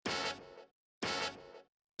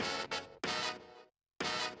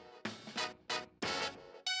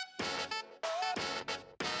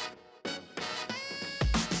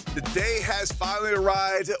The day has finally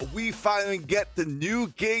arrived. We finally get the new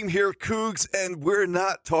game here, Cougs, and we're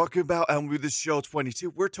not talking about MLB The Show 22.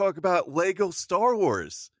 We're talking about Lego Star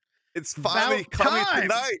Wars. It's finally About coming time.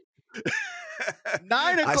 tonight. 9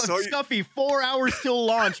 I o'clock, saw you. Scuffy, 4 hours till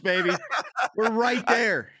launch, baby. We're right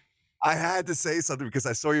there. I had to say something because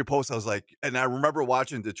I saw your post. I was like, and I remember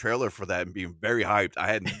watching the trailer for that and being very hyped. I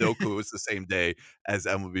had no clue it was the same day as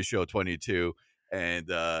MLB Show 22. And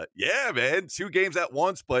yeah, man, 2 games at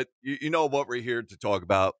once, but you know what we're here to talk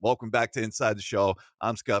about. Welcome back to Inside the Show.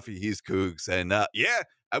 I'm Scuffy, he's Cougs. And yeah,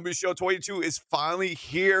 MLB Show 22 is finally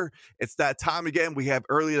here. It's that time again. We have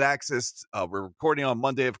early access. We're recording on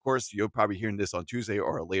Monday, of course. You're probably hearing this on Tuesday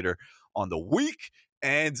or later on the week.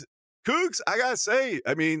 And Cougs, I gotta say,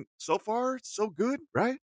 I mean, so far, so good,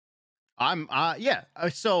 right? Yeah.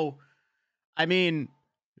 So, I mean,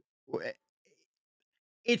 w-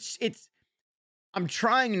 it's. I'm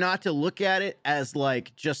trying not to look at it as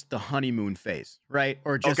like just the honeymoon phase, right?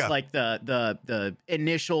 Or just Okay. like the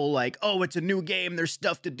initial like, oh, it's a new game. There's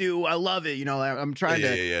stuff to do. I love it. You know, I'm trying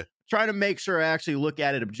Yeah. to make sure I actually look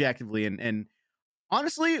at it objectively and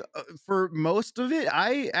honestly, for most of it,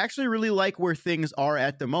 I actually really like where things are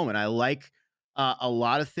at the moment. I like a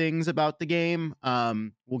lot of things about the game.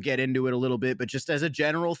 We'll get into it a little bit, but just as a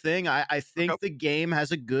general thing, I think the game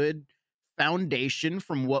has a good foundation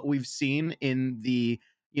from what we've seen in the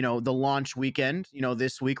launch weekend.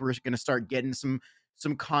 This week we're going to start getting some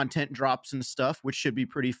content drops and stuff, which should be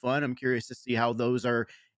pretty fun. I'm curious to see how those are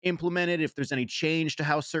implemented, if there's any change to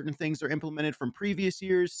how certain things are implemented from previous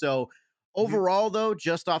years. So Mhm. overall, though,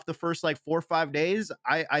 just off the first like 4 or 5 days,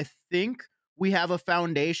 I think we have a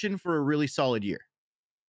foundation for a really solid year.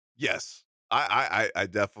 Yes. I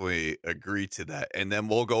definitely agree to that. And then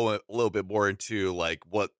we'll go a little bit more into like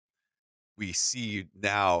what we see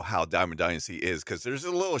now, how Diamond Dynasty is, because there's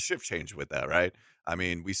a little shift change with that, right? I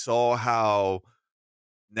mean, we saw how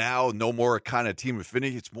now no more kind of team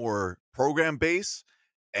affinity, it's more program based.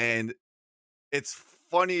 And it's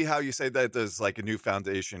funny how you say that there's like a new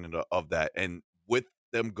foundation of that. And with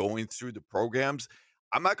them going through the programs,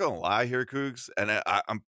 I'm not gonna lie here, Cougs, and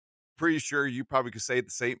I'm pretty sure you probably could say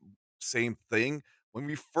the same thing. When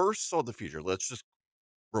we first saw the feature, let's just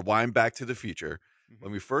rewind back to the feature.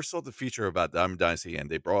 When we first saw the feature about Diamond Dynasty and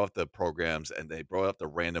they brought up the programs and they brought up the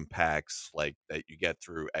random packs like that you get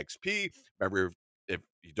through XP. Remember, if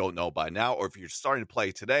you don't know by now, or if you're starting to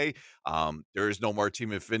play today, there is no more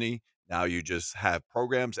Team Infinity. Now you just have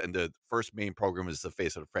programs, and the first main program is the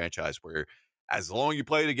face of the franchise, where as long as you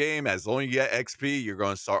play the game, as long as you get XP, you're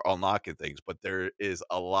going to start unlocking things. But there is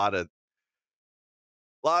a lot of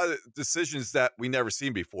decisions that we never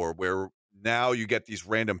seen before where now you get these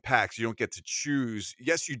random packs. You don't get to choose.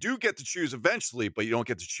 Yes, you do get to choose eventually, but you don't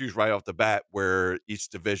get to choose right off the bat where each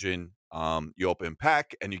division you open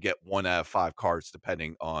pack and you get 1 out of 5 cards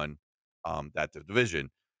depending on that division.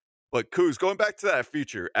 But Kuz, going back to that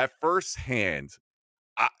feature, at first hand,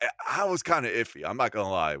 I was kind of iffy. I'm not gonna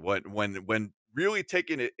lie. When really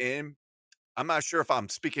taking it in, I'm not sure if I'm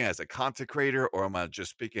speaking as a content creator or am I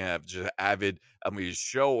just speaking as just avid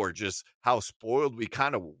show, or just how spoiled we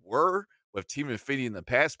kind of were with Team Infinity in the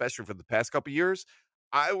past, especially for the past couple years.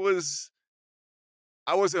 I was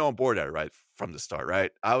I wasn't on board at it right from the start,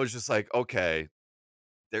 right? I was just like, okay,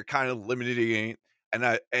 they're kind of limiting it.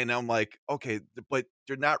 And I'm like, okay, but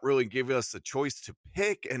they're not really giving us the choice to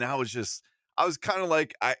pick. And I was kind of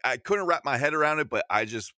like, I couldn't wrap my head around it, but I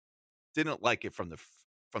just didn't like it from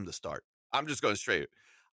the start. I'm just going straight.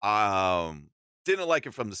 Um, didn't like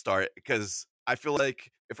it from the start because I feel like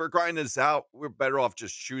if we're grinding this out, we're better off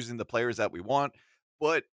just choosing the players that we want.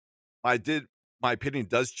 But I did my opinion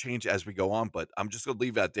does change as we go on, but I'm just gonna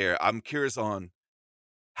leave that there. I'm curious on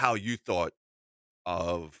how you thought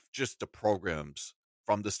of just the programs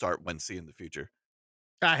from the start when seeing the future.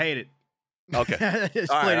 I hate it. Okay. It's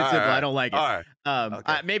All right, plain all and right, all simple. I right. don't like it. All right.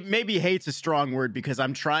 Okay. Maybe hate's a strong word because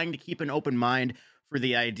I'm trying to keep an open mind for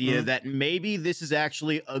the idea Mhm. that maybe this is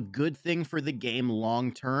actually a good thing for the game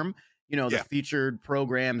long term. The Yeah. featured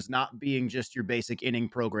programs not being just your basic inning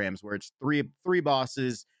programs where it's three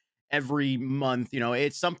bosses every month.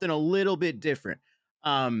 It's something a little bit different.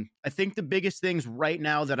 I think the biggest things right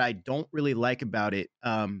now that I don't really like about it,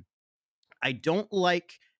 I don't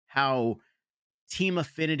like how team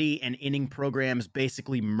affinity and inning programs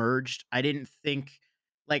basically merged. I didn't think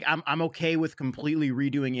like I'm okay with completely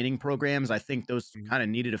redoing inning programs. I think those Mhm. kind of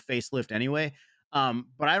needed a facelift anyway.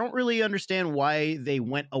 But I don't really understand why they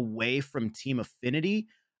went away from team affinity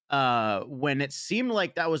when it seemed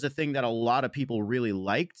like that was a thing that a lot of people really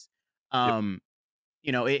liked. Yep. Um,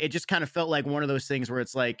 it just kind of felt like one of those things where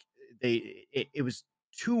it's like it was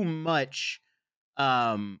too much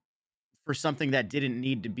um, for something that didn't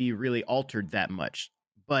need to be really altered that much.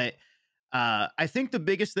 But I think the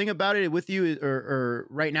biggest thing about it with you or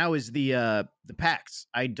right now is the packs.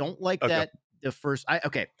 I don't like Okay. that the first I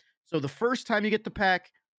okay. So the first time you get the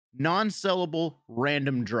pack, non-sellable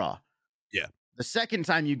random draw. Yeah. The second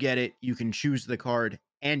time you get it, you can choose the card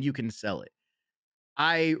and you can sell it.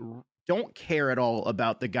 I don't care at all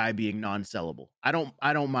about the guy being non-sellable. I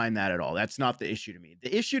don't mind that at all. That's not the issue to me.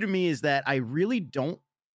 The issue to me is that I really don't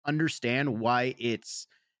understand why it's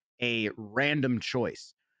a random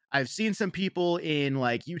choice. I've seen some people in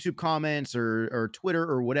like YouTube comments or Twitter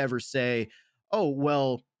or whatever say, "Oh,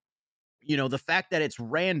 well, the fact that it's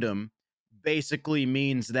random basically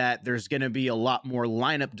means that there's going to be a lot more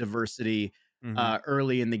lineup diversity Hmm.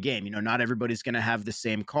 early in the game. Not everybody's going to have the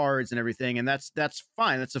same cards and everything, and that's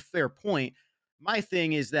fine. That's a fair point. My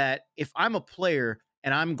thing is that if I'm a player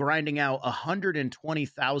and I'm grinding out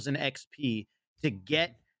 120,000 XP to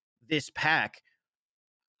get this pack,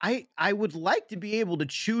 I would like to be able to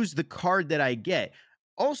choose the card that I get.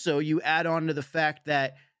 Also, you add on to the fact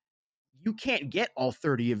that you can't get all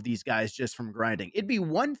 30 of these guys just from grinding. It'd be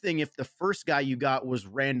one thing if the first guy you got was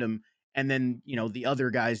random and then, the other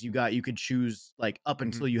guys you got, you could choose like up Hmm.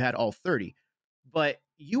 until you had all 30. But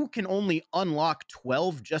you can only unlock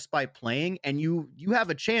 12 just by playing, and you have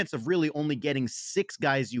a chance of really only getting 6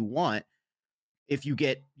 guys you want if you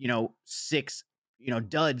get, 6,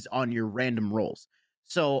 duds on your random rolls.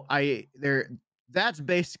 So that's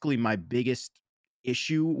basically my biggest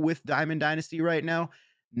issue with Diamond Dynasty right now.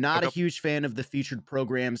 Not a Okay. huge fan of the featured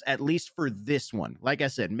programs, at least for this one. Like I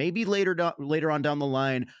said, maybe later on down the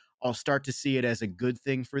line, I'll start to see it as a good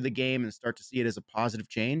thing for the game and start to see it as a positive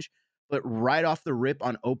change. But right off the rip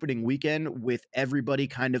on opening weekend, with everybody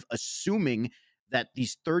kind of assuming that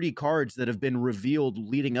these 30 cards that have been revealed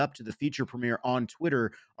leading up to the feature premiere on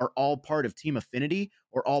Twitter are all part of Team Affinity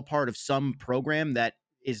or all part of some program that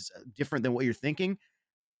is different than what you're thinking.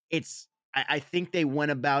 I think they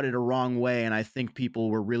went about it a wrong way, and I think people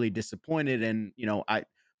were really disappointed. And I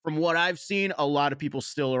from what I've seen, a lot of people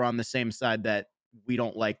still are on the same side that we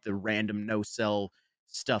don't like the random no sell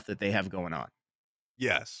stuff that they have going on.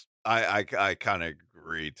 Yes, I kind of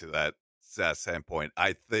agree to that standpoint.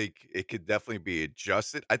 I think it could definitely be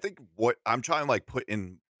adjusted. I think what I'm trying to like put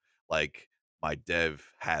in like my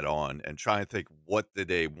dev hat on and trying to think what did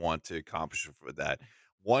they want to accomplish for that.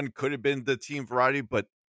 One could have been the team variety, but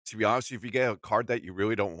to be honest, if you get a card that you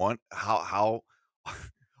really don't want, how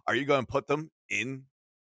are you going to put them in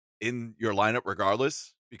your lineup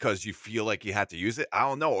regardless because you feel like you had to use it? I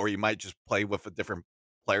don't know, or you might just play with a different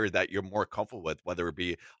player that you're more comfortable with, whether it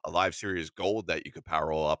be a live series gold that you could power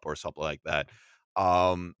roll up or something like that.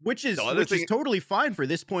 Which The is other which is thing, totally fine for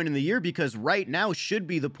this point in the year, because right now should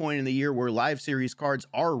be the point in the year where live series cards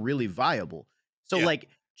are really viable. So yeah, like,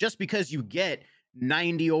 just because you get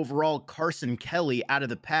 90 overall Carson Kelly out of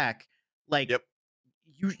the pack, like yep,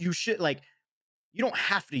 you should like you don't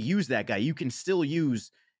have to use that guy. You can still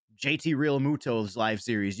use JT Realmuto's live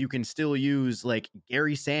series. You can still use like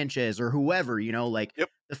Gary Sanchez or whoever, like yep.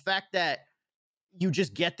 the fact that you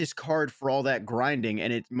just get this card for all that grinding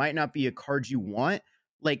and it might not be a card you want.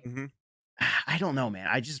 Like, Hmm. I don't know, man.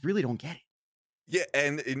 I just really don't get it. Yeah,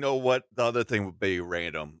 and you know what? The other thing would be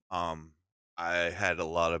random. I had a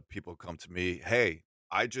lot of people come to me, "Hey,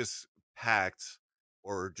 I just packed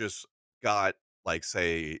or just got like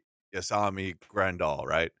say Yasami Grandal,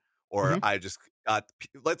 right? Or Mhm, I just got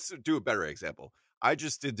let's do a better example. I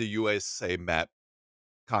just did the USA map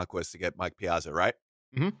conquest to get Mike Piazza, right?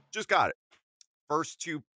 mhm. Just got it. First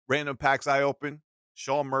two random packs I opened,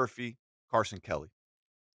 Sean Murphy, Carson Kelly.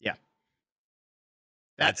 Yeah.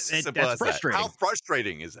 That's simple That's as that. How frustrating.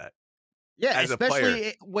 frustrating is that Yeah, as a player?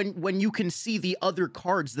 especially when you can see the other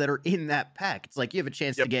cards that are in that pack. It's like you have a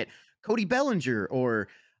chance to Yep, get Cody Bellinger or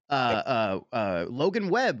yep. Logan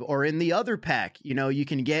Webb, or in the other pack, you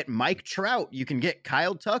can get Mike Trout, you can get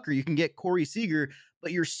Kyle Tucker, you can get Corey Seager,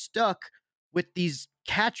 but you're stuck with these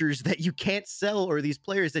catchers that you can't sell, or these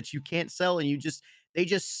players that you can't sell, and they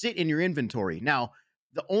just sit in your inventory. Now,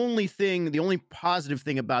 the only positive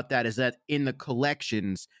thing about that is that in the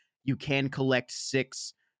collections, you can collect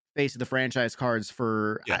 6 face of the franchise cards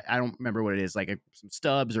for Yeah. I don't remember what it is, like some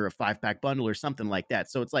stubs or a 5-pack bundle or something like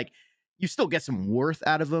that. So it's like you still get some worth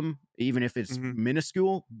out of them, even if it's Mhm.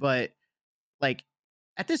 minuscule. But like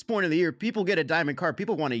at this point of the year, people get a diamond card.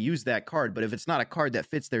 People want to use that card, but if it's not a card that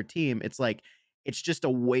fits their team, it's like it's just a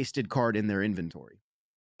wasted card in their inventory.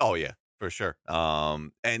 Oh, yeah, for sure.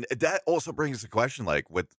 And that also brings the question, like,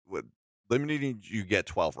 with limiting you get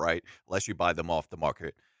 12, right? Unless you buy them off the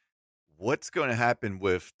market. what's going to happen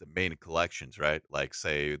with the main collections, right? Like,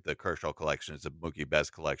 say, the Kershaw collections, the Mookie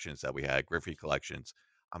Betts collections that we had, Griffey collections.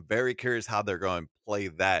 I'm very curious how they're going to play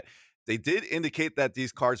that. They did indicate that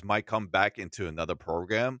these cards might come back into another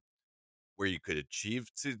program where you could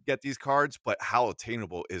achieve to get these cards, but how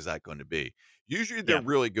attainable is that going to be? Usually they're Yeah.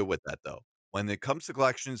 really good with that though. When it comes to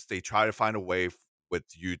collections, they try to find a way with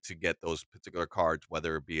you to get those particular cards,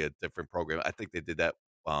 whether it be a different program. I think they did that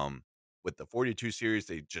with the 42 series.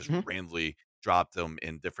 They just Mhm. randomly dropped them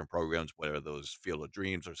in different programs, whether those Field of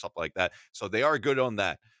Dreams or something like that. So they are good on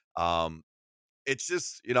that. It's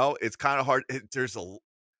just, it's kind of hard. There's a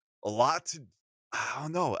lot to, I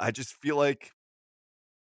don't know. I feel like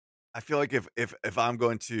if I'm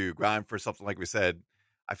going to grind for something like we said,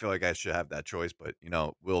 I feel like I should have that choice, but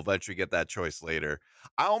we'll eventually get that choice later.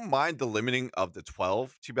 I don't mind the limiting of the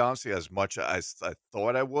 12, to be honest, as much as I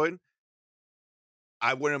thought I would.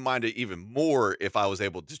 I wouldn't mind it even more if I was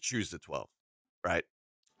able to choose the 12, right?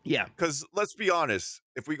 Yeah. Because let's be honest,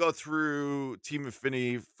 if we go through Team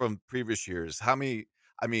Infinity from previous years, how many?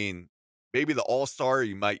 I mean, maybe the All Star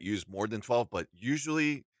you might use more than 12, but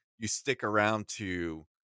usually you stick around to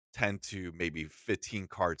 10 to maybe 15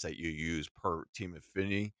 cards that you use per Team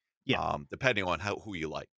Infinity, Yeah. depending on who you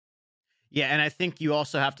like. Yeah, and I think you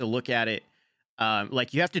also have to look at it,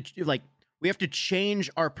 like you have to like we have to change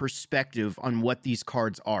our perspective on what these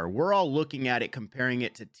cards are. We're all looking at it, comparing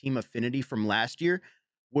it to Team Affinity from last year,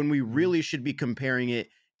 when we Mhm. really should be comparing it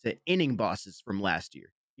to inning bosses from last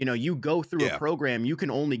year. You go through a Yeah, program, you can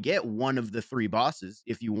only get one of the three bosses.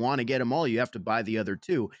 If you want to get them all, you have to buy the other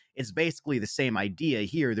two. It's basically the same idea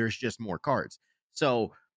here. There's just more cards.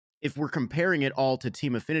 So if we're comparing it all to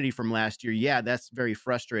Team Affinity from last year, yeah, that's very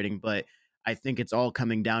frustrating, but I think it's all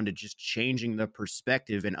coming down to just changing the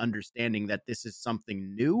perspective and understanding that this is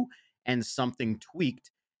something new and something tweaked.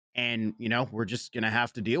 And, we're just going to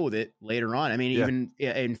have to deal with it later on. I mean, yeah, even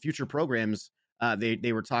in future programs,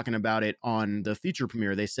 they were talking about it on the feature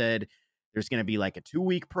premiere. They said there's going to be like a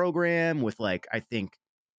 2-week program with like, I think,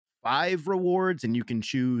 5 rewards, and you can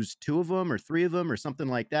choose 2 of them or 3 of them or something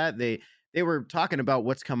like that. They were talking about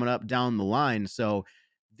what's coming up down the line. So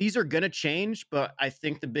these are going to change, but I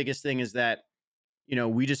think the biggest thing is that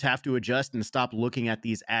we just have to adjust and stop looking at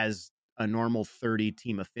these as a normal 30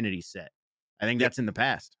 team affinity set. I think yep. that's in the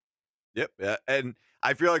past. Yep, yeah, and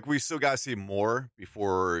I feel like we still gotta see more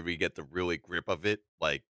before we get the really grip of it.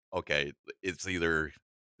 Like, okay, it's either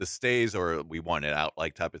this stays or we want it out,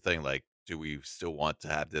 like type of thing. Like, do we still want to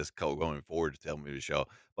have this going forward to tell me the show?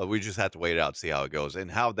 But we just have to wait it out, see how it goes,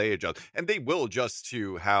 and how they adjust, and they will adjust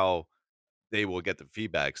to how they will get the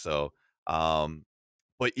feedback. So, um,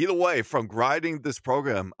 but either way, from grinding this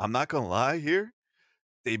program, I'm not gonna lie here,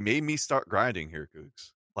 they made me start grinding here,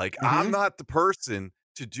 Googs. Like, I'm Mhm. not the person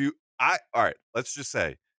to do all right, let's just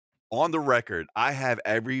say, on the record, I have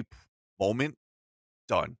every moment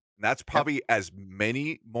done. And that's Yep. probably as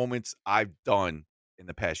many moments I've done in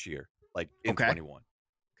the past year, like in Okay. 21.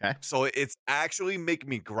 Okay. So it's actually making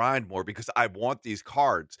me grind more because I want these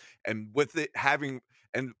cards. And with it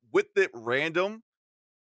random,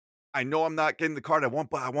 I know I'm not getting the card I want,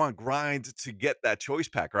 but I want to grind to get that choice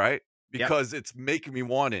pack, right? Yep. Because it's making me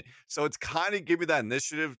want it. So it's kind of giving me that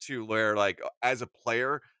initiative to where, like, as a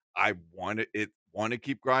player, I want to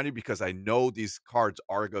keep grinding because I know these cards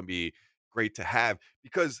are going to be great to have.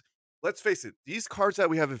 Because let's face it, these cards that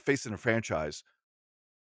we haven't faced in a franchise,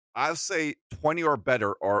 I'll say 20 or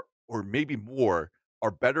better, or maybe more,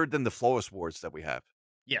 are better than the Flawless Wars that we have,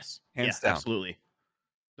 Yes. Yeah, hands down. absolutely.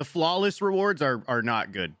 The flawless rewards are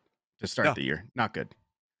not good to start No, the year. Not good.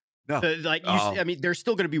 no, I mean, they're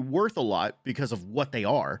still going to be worth a lot because of what they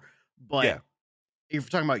are, but yeah. if you're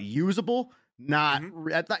talking about usable, not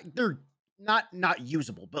Mhm. like they're not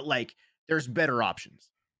usable, but like there's better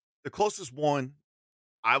options. The closest one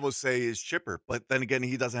I will say is Chipper, but then again,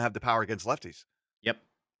 he doesn't have the power against lefties. Yep.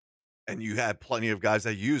 And you had plenty of guys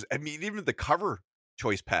that use. I mean, even the cover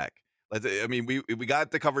choice pack. I mean, we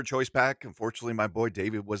got the cover choice pack. Unfortunately, my boy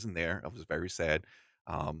David wasn't there. I was very sad.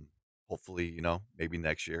 Um, hopefully, maybe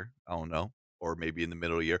next year. I don't know, or maybe in the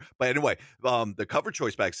middle of the year. But anyway, the cover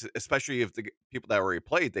choice packs, especially if the people that already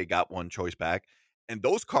played, they got one choice pack, and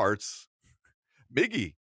those cards,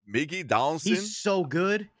 Miggy He's Donaldson, so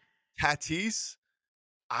good. Tatis.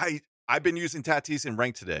 I I've been using Tatis in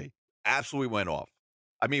rank today. Absolutely went off.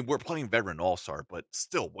 I mean, we're playing veteran all-star, but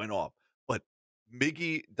still went off. But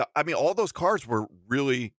I mean, all those cards were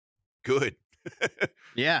really good.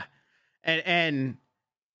 Yeah. Going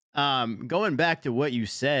back to what you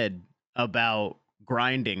said about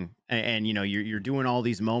grinding and you're doing all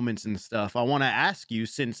these moments and stuff. I want to ask you,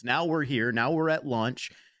 since now we're here, now we're at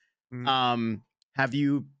lunch. Mhm. Um have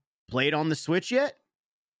you played on the Switch yet?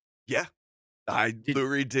 Yeah, I Did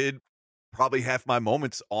literally did probably half my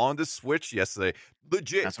moments on the Switch yesterday.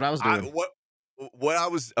 Legit, That's what I was I doing.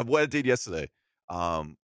 what I did yesterday.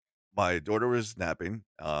 Um, my daughter was napping,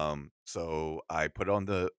 so I put on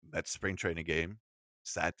the Mets spring training game,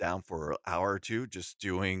 sat down for an hour or two, just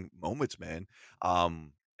doing moments, man.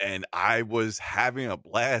 And I was having a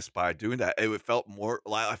blast by doing that. It felt more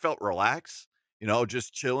like I felt relaxed,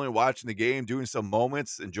 just chilling, watching the game, doing some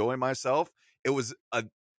moments, enjoying myself. It was a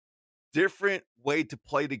different way to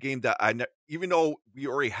play the game that even though we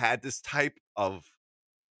already had this type of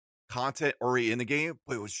content already in the game,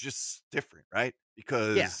 but it was just different, right? Yeah.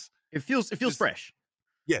 Because It feels just fresh.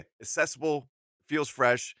 yeah, accessible, feels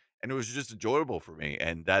fresh, and it was just enjoyable for me.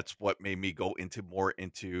 And that's what made me go into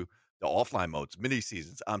the offline modes, mini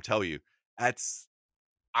seasons. I'm telling you, that's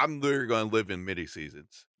I'm literally going to live in mini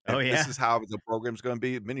seasons. Oh, If this yeah. is how the program's going to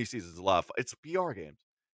be, mini seasons is a lot of fun. It's VR games.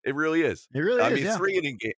 It really is. It really I is, mean, yeah.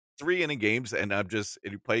 3 inning games, and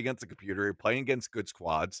you play against the computer, you're playing against good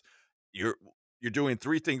squads. You're you're doing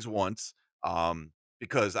 3 things once.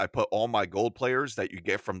 Because I put all my gold players that you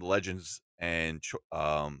get from the Legends and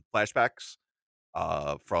flashbacks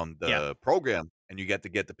from Yeah. the program, and you get to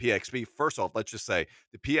get the PXP. First off, let's just say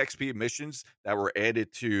the PXP missions that were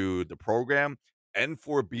added to the program and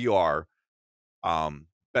for BR,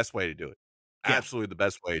 best way to do it. Yeah. Absolutely the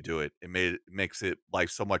best way to do it. It makes it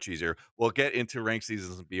life so much easier. We'll get into ranked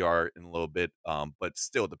seasons and BR in a little bit, but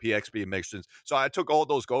still the PXP missions. So I took all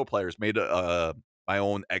those Go players, made my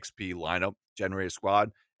own XP lineup, generated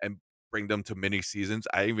squad, and bring them to mini seasons.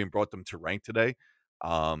 I even brought them to rank today,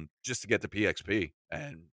 just to get the PXP.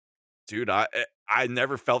 And dude, I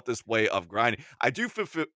never felt this way of grinding. I do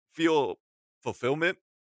feel fulfillment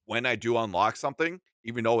when I do unlock something,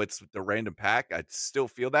 even though it's the random pack. I still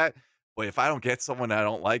feel that. But if I don't get someone I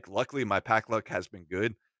don't like, luckily my pack luck has been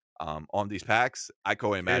good on these packs. I can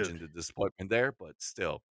only Dude. imagine the disappointment there, but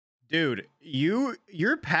still. Dude,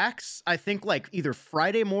 your packs, I think like either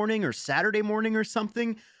Friday morning or Saturday morning or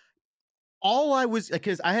something. All I was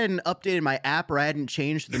because I hadn't updated my app or I hadn't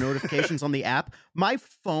changed the notifications on the app. My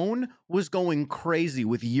phone was going crazy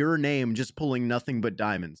with your name just pulling nothing but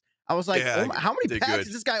diamonds. I was like, Yeah, oh my, how many did packs good.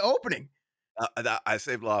 is this guy opening? I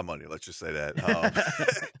saved a lot of money. Let's just say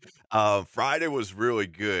that. Friday was really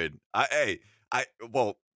good.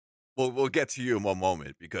 Well, we'll get to you in one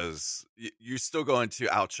moment because you're still going to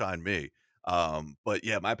outshine me. But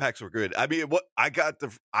yeah, my packs were good. I mean,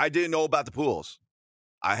 I didn't know about the pools.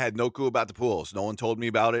 I had no clue about the pools. No one told me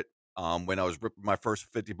about it. When I was ripping my first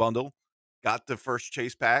 50 bundle, got the first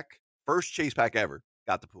chase pack ever.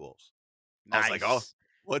 Got the pools. I was like, oh, Nice.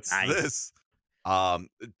 what's Nice. this?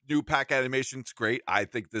 New pack animation's great. I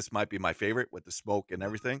think this might be my favorite with the smoke and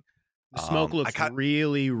everything. The smoke I looks kind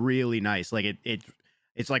really, really nice. Like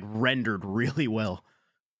it's like rendered really well.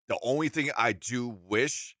 The only thing I do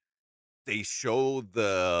wish they show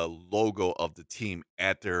the logo of the team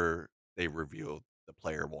after they reveal the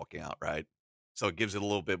player walking out, right? So it gives it a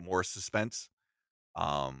little bit more suspense.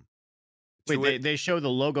 Um, Wait, to it. they show the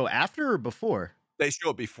logo after or before? They show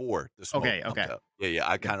it before the smoke Okay, comes okay. out. Yeah, yeah.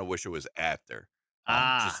 I Yep. kind of wish it was after. Just a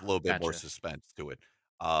Ah, little bit more gotcha. suspense to it.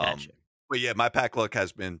 Gotcha. But yeah, my pack luck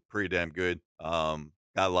has been pretty damn good. Got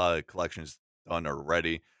a lot of collections done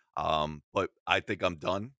already. But I think I'm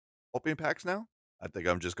done opening packs now. I think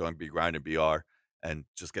I'm just going to be grinding BR and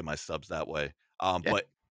just get my subs that way. Yeah. But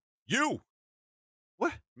you,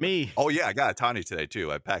 what? Me. Oh yeah, I got a Tani today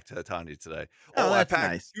too. I packed a Tani today. Oh, Oh, I that's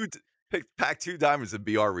packed nice. packed 2 diamonds in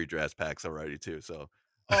BR redraft packs already too. So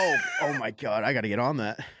Oh my god, I got to get on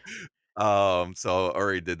that. so I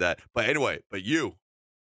already did that. But anyway, you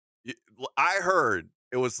I heard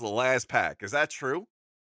it was the last pack. Is that true?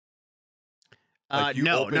 Like you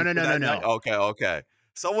No, no, opened no, for no, no, that night? no. Okay, okay.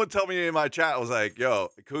 Someone tell me in my chat, I was like, yo,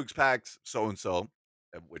 Cougs packs so and so,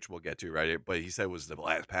 which we'll get to right here. But he said it was the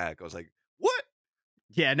last pack. I was like, what?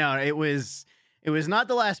 Yeah, no, it was not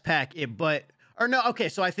the last pack. Or no. Okay,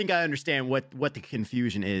 so I think I understand what the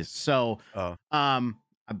confusion is. So, Oh,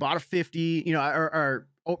 I bought a 50.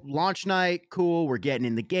 Launch night, cool. We're getting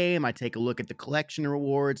in the game. I take a look at the collection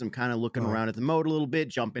rewards. I'm kind of looking uh, around at the mode a little bit.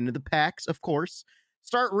 Jump into the packs, of course.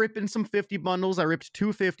 Start ripping some 50 bundles. I ripped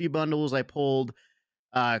 250 bundles. I pulled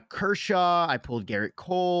Kershaw. I pulled Garrett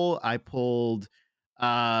Cole. I pulled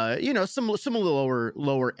some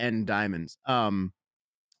lower end diamonds. I'm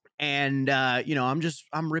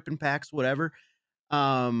ripping packs, whatever.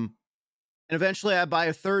 And eventually I buy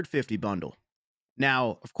a third 50 bundle.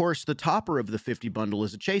 Now, of course, the topper of the 50 bundle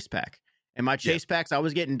is a chase pack. And my yeah, chase packs, I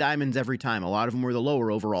was getting diamonds every time. A lot of them were the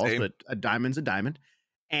lower overalls, same. but a diamond's a diamond.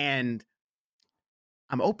 And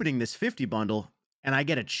I'm opening this 50 bundle. and I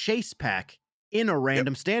get a chase pack in a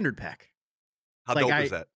random standard pack. How Like dope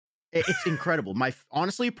is that? it's incredible.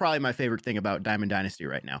 Honestly, probably my favorite thing about Diamond Dynasty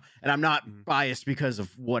right now. And I'm not Mhm. biased because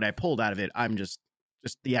of what I pulled out of it. I'm just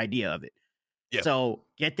the idea of it. Yeah. So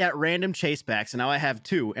get that random chase pack. So now I have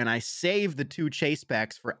 2, and I save the 2 chase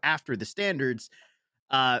packs for after the standards.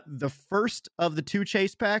 The first of the 2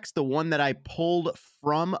 chase packs, the one that I pulled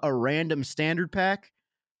from a random standard pack,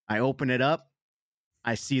 I open it up.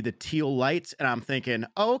 I see the teal lights, and I'm thinking,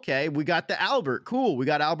 oh, okay, we got the Albert. Cool. We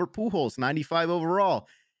got Albert Pujols, 95 overall.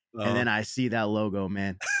 And then I see that logo,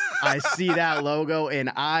 man. I see that logo, and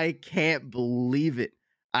I can't believe it.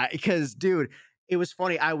 Because, dude, it was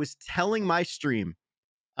funny. I was telling my stream,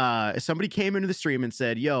 somebody came into the stream and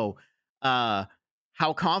said, yo,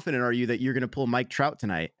 how confident are you that you're going to pull Mike Trout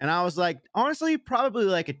tonight? And I was like, honestly, probably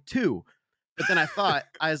like a 2. But then I thought,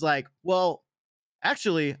 I was like, well,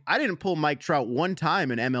 actually, I didn't pull Mike Trout one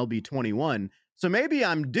time in MLB 21. So maybe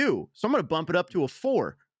I'm due. So I'm going to bump it up to a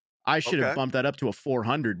 4. I should have bumped that up to a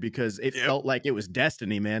 400 because it felt like it was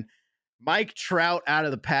destiny, man. Mike Trout out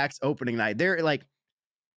of the packs opening night. They're like,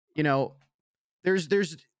 you know, there's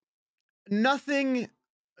nothing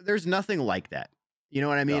like that. You know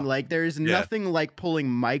what I mean? Yeah. Like there's nothing like pulling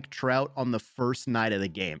Mike Trout on the first night of the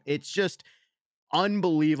game. It's just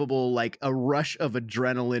unbelievable, like a rush of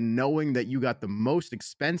adrenaline knowing that you got the most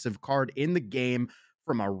expensive card in the game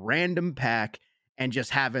from a random pack and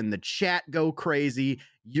just having the chat go crazy.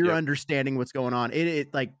 You're understanding what's going on.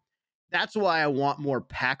 It like that's why I want more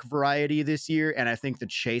pack variety this year. And I think the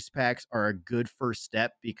chase packs are a good first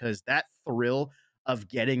step because that thrill of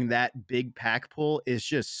getting that big pack pull is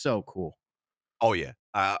just so cool. Oh yeah.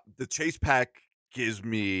 The chase pack gives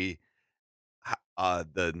me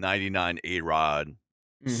the 99 A-Rod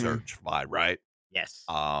search vibe, right? Yes.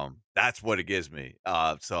 That's what it gives me.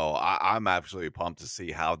 So I'm absolutely pumped to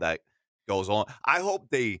see how that goes on. I hope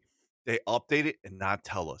they update it and not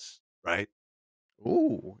tell us, right?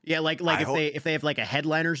 Ooh. Yeah, like if they have like a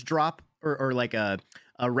headliners drop or like a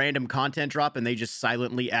random content drop and they just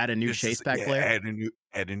silently add a new chase pack player.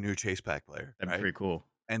 Add a new chase pack player. That'd right? be pretty cool.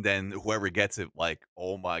 And then whoever gets it, like,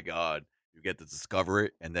 oh my God, you get to discover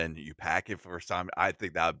it and then you pack it for the first time. I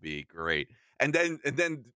think that would be great. And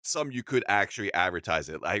then some you could actually advertise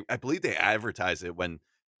it. I believe they advertised it when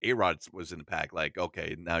A-Rod was in the pack. Like,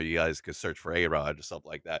 okay, now you guys could search for A-Rod or something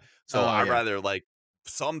like that. So I'd rather like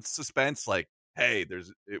some suspense, like, hey,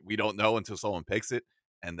 we don't know until someone picks it,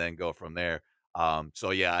 and then go from there.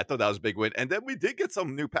 So yeah, I thought that was a big win. And then we did get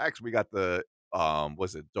some new packs. We got the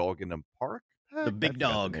was it Dog in the Park? The Big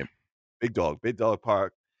Dog. Big Dog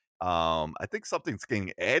Park. I think something's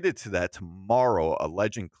getting added to that tomorrow, a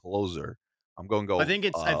legend closer. I'm going to go. I think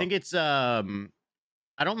it's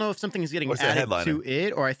I don't know if something's getting added to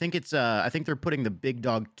it, or I think they're putting the Big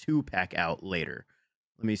Dog 2 pack out later.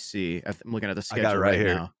 Let me see. I'm looking at the schedule I got it right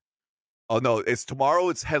here now. Oh no, it's tomorrow.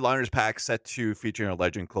 It's Headliners pack set 2 featuring a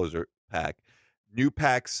legend closer pack. New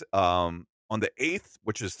packs on the 8th,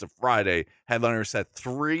 which is the Friday. Headliners set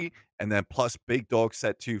 3, and then plus Big Dog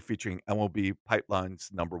set 2 featuring MLB Pipeline's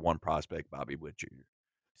 #1 prospect Bobby Witt Jr.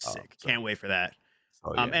 Sick. Can't wait for that.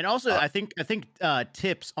 So, yeah. And also, I think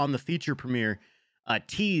Tips on the feature premiere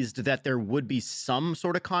teased that there would be some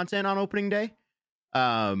sort of content on opening day.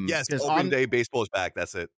 Yes, opening day baseball is back.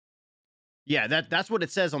 That's it. Yeah, that's what it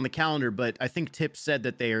says on the calendar. But I think Tips said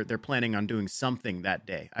that they're planning on doing something that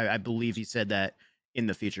day. I believe he said that in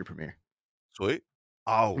the feature premiere. Sweet.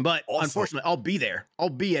 Oh, but unfortunately, I'll be there. I'll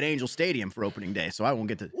be at Angel Stadium for opening day, so I won't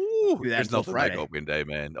get to do that. There's nothing Friday. like opening day,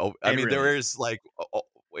 man. Oh, I mean, there is like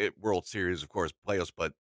World Series, of course, playoffs,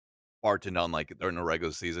 but bartending on like during the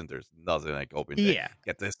regular season, there's nothing like opening day. Yeah,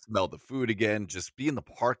 get to smell the food again, just be in the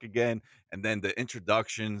park again, and then the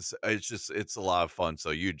introductions. It's a lot of fun. So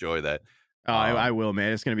you enjoy that. Oh, I will,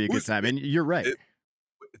 man. It's gonna be a good time. And you're right.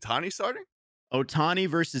 Ohtani starting? Ohtani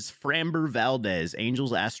versus Framber Valdez,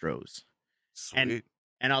 Angels Astros. Sweet.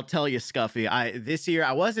 And I'll tell you, Scuffy, this year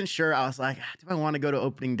I wasn't sure. I was like, do I want to go to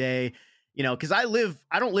opening day? You know, because I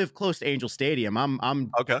don't live close to Angel Stadium. I'm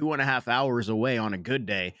 2.5 hours away on a good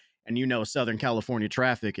day. And you know, Southern California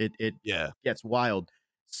traffic, it gets wild.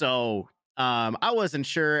 So I wasn't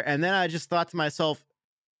sure. And then I just thought to myself,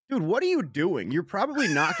 dude, what are you doing? You're probably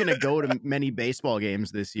not going to go to many baseball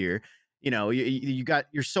games this year. You know,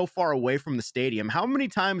 you're so far away from the stadium. How many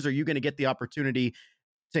times are you going to get the opportunity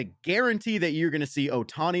to guarantee that you're going to see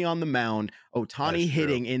Ohtani on the mound, Ohtani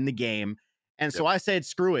hitting in the game? And so I said,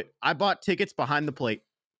 screw it. I bought tickets behind the plate.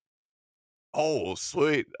 Oh,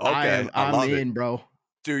 sweet. Okay. I'm in, bro.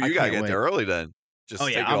 Dude, you got to get there early then. Just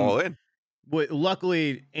take it all in.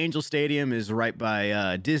 Luckily, Angel Stadium is right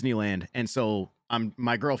by Disneyland. And so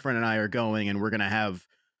my girlfriend and I are going, and we're gonna have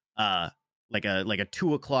uh like a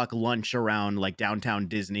 2 o'clock lunch around like downtown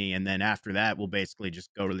Disney, and then after that we'll basically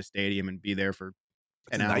just go to the stadium and be there for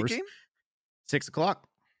It's 10 a night hours. game? 6 o'clock,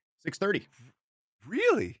 6:30.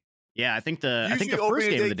 Really? Yeah, I think Usually the first opening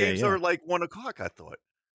game of day the day. games Yeah. are like 1 o'clock, I thought.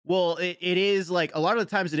 Well, it is like a lot of the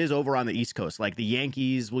times it is over on the East Coast. Like the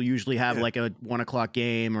Yankees will usually have Yeah. like a 1 o'clock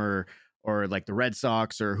game, or like the Red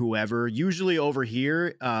Sox or whoever. Usually over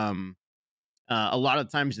here, a lot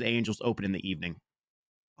of times the Angels open in the evening.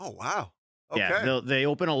 Oh, wow. Yeah, Okay. they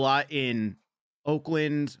open a lot in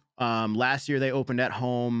Oakland. Last year they opened at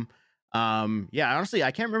home. Yeah, honestly,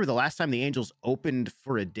 I can't remember the last time the Angels opened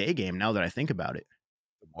for a day game. Now that I think about it,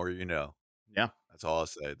 The more you know. yeah, That's all I'll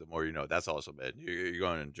say. The more you know. That's awesome, man. You're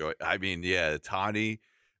going to enjoy. I mean, yeah, Tawny,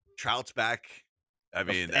 Trout's back. I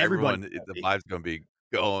mean, everybody. everyone, the vibe's going to be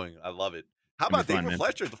going. I love it. How Gonna be about fun, David man.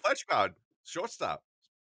 Fletcher, the Fletch crowd, shortstop?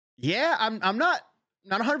 Yeah, I'm not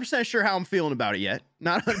 100% sure how I'm feeling about it yet.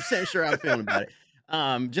 Not 100% sure how I'm feeling about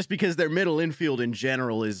it. Just because their middle infield in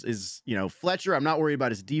general is Fletcher. I'm not worried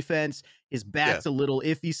about his defense. His Yeah. bat's a little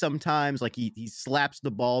iffy sometimes. Like he slaps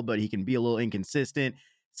the ball, but he can be a little inconsistent.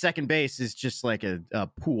 Second base is just like a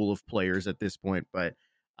pool of players at this point. But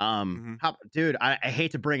Mm-hmm. dude, I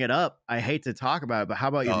hate to bring it up. I hate to talk about it, but how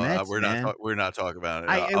about your No, Mets, man? we're not talking about it.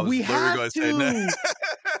 I I was we literally have going to say to. that.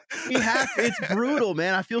 We have. It's brutal,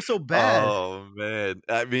 man. I feel so bad. Oh man.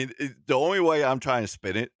 I mean, the only way I'm trying to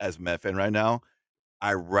spin it as a Met fan right now,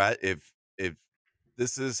 if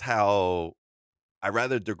this is how I'd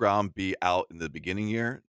rather DeGrom be out in the beginning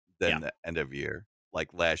year Yeah, than the end of year, like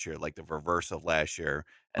last year, like the reverse of last year,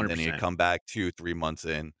 and then he'd 100%. come back 2-3 months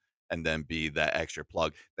in and then be that extra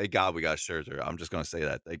plug. Thank God we got Scherzer. I'm just gonna say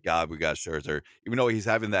that. Thank God we got Scherzer. Even though he's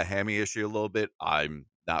having that hammy issue a little bit, I'm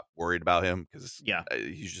not worried about him because Yeah.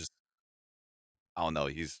 he's just, I don't know,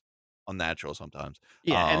 he's unnatural sometimes.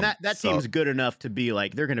 Yeah, and that So team's good enough to be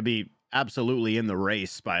like they're going to be absolutely in the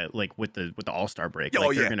race by like with the All-Star break. oh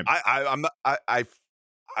Like they're yeah, going to. I'm not,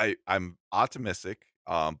 I'm optimistic,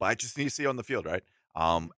 but I just need to see on the field, right?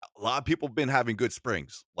 A lot of people have been having good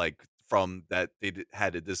springs, like from that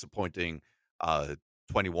had a disappointing uh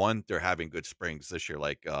 21. They're having good springs this year.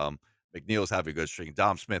 Like McNeil's having a good string.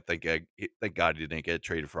 Dom Smith, thank God he didn't get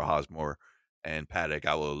traded for Hosmore and Paddock.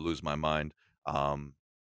 I will lose my mind. Um,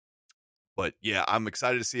 but yeah, I'm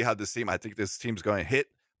excited to see how this team. I think this team's going to hit.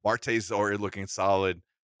 Marte's already looking solid.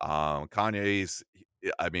 Kanye's,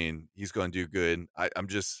 I mean, he's going to do good. I'm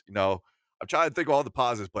just, I'm trying to think of all the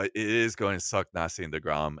positives, but it is going to suck not seeing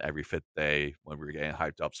DeGrom every fifth day when we're getting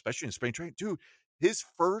hyped up, especially in spring training. Dude, his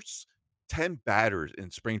first 10 batters in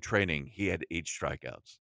spring training, he had 8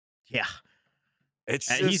 strikeouts. Yeah, It's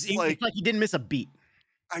he's just like, it's like he didn't miss a beat.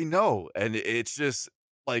 I know, and it's just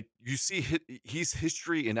like you see he's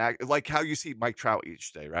history in act, like how you see Mike Trout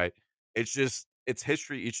each day, right? It's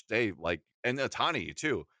history each day, like, and Ohtani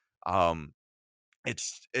too. Um,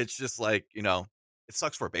 it's just like it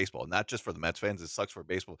sucks for baseball, not just for the Mets fans. It sucks for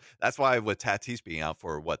baseball. That's why with Tatis being out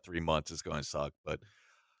for 3 months is going to suck. But I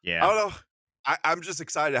Yeah, don't know. I'm just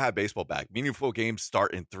excited to have baseball back. Meaningful games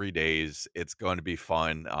start in 3 days. It's going to be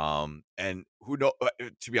fun. And who know?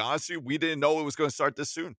 To be honest with you, we didn't know it was going to start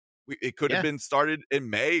this soon. It could have yeah, been started in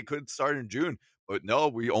May. It could start in June. But no,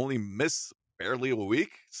 we only miss barely a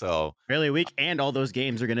week. So barely a week, and all those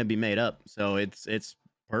games are going to be made up. So it's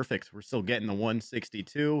perfect. We're still getting the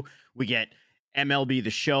 162. We get MLB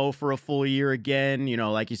The Show for a full year again.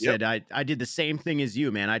 Like you yep. said, I did the same thing as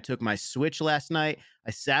you, man. I took my Switch last night.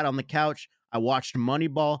 I sat on the couch. I watched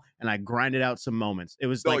Moneyball, and I grinded out some moments. It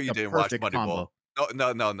was No, like you the didn't watch perfect Moneyball.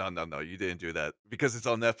 combo. No. You didn't do that because it's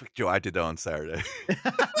on Netflix. Joe, I did that on Saturday.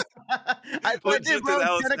 I did, Legit did bro. that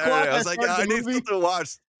on 10 o'clock. Saturday. I I was like, started I the need movie. something to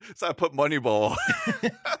watch. So I put Moneyball.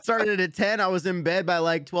 Started at 10. I was in bed by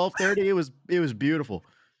like 12:30. It was beautiful.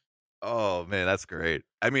 Oh man, that's great.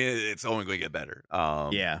 I mean, it's only going to get better.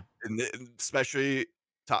 Yeah. And especially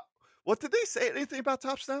top. What did they say? Anything about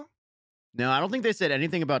Tops now? No, I don't think they said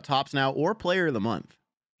anything about Tops Now or Player of the Month.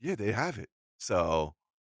 Yeah, they have it. So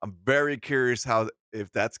I'm very curious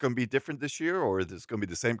if that's going to be different this year or if it's going to be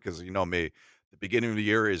the same because me, the beginning of the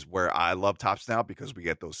year is where I love Tops Now because we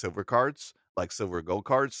get those silver cards, like silver gold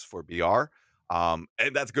cards for BR. And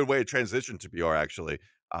that's a good way to transition to BR actually.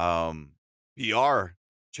 BR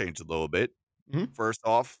changed a little bit. Mhm. First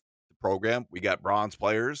off, the program, we got bronze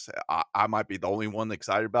players. I might be the only one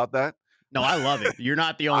excited about that. No, I love it. You're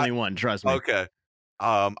not the I, only one. Trust me. okay.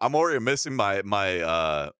 I'm already missing my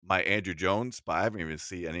Andrew Jones, but I haven't even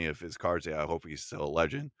seen any of his cards yet. I hope he's still a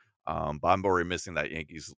legend. But I'm already missing that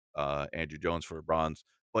Yankees Andrew Jones for bronze.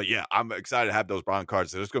 But yeah, I'm excited to have those bronze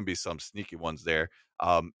cards. There's going to be some sneaky ones there.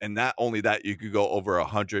 And not only that, you could go over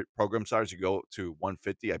 100 program stars. You go to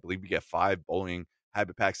 150. I believe you get 5 bowling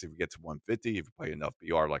habit packs if you get to 150, if you play enough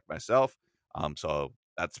BR like myself. So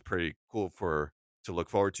that's pretty cool for to look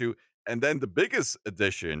forward to. And then the biggest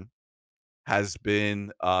addition has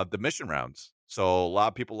been the mission rounds. So a lot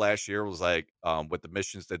of people last year was like, with the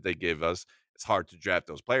missions that they give us, it's hard to draft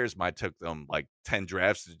those players. Might took them like 10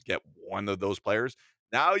 drafts to get one of those players.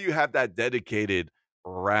 Now you have that dedicated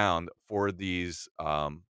round for these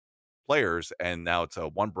players, and now it's a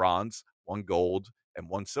one bronze, one gold, and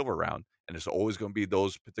one silver round. And it's always going to be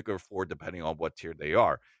those particular 4 depending on what tier they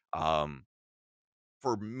are.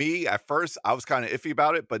 For me, at first, I was kind of iffy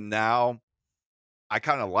about it, but now I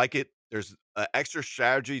kinda like it. There's a extra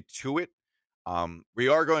strategy to it. We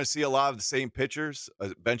are gonna see a lot of the same pitchers,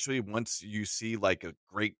 eventually once you see, like, a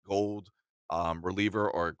great gold, reliever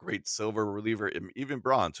or a great silver reliever, even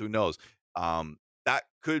bronze, who knows? That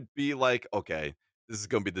could be like, "Okay, this is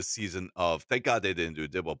gonna be the season of" thank God they didn't do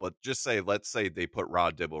Dibble, but just say let's say they put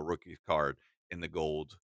Rod Dibble rookie card in the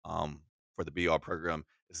gold, for the BR program.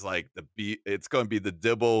 It's like it's gonna be the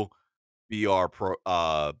Dibble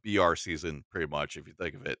BR season pretty much if you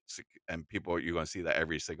think of it, and you're gonna see that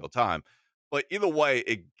every single time. But either way,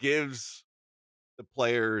 it gives the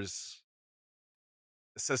players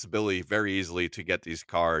accessibility very easily to get these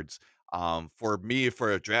cards. For me,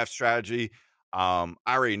 for a draft strategy, I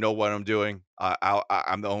already know what I'm doing.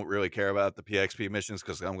 I don't really care about the PXP missions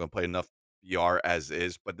because I'm gonna play enough BR as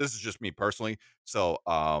is. But this is just me personally. So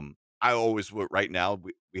I always would right now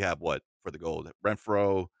we have what for the gold?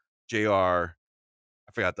 Renfro, JR,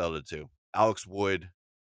 I forgot the other 2. Alex Wood.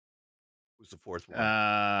 Who's the 4th one?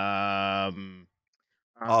 Um,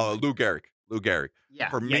 um, Lou Gehrig. Lou Gehrig. yeah,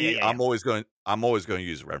 For yeah, yeah, me, yeah, yeah. I'm always going to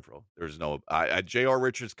use Renfro. There's no J.R.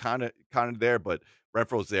 Richards kind of there, but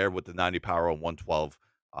Renfro's there with the 90 power on 112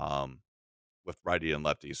 with righty and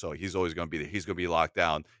lefty. So he's always going to be there. He's going to be locked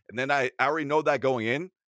down. And then I already know that going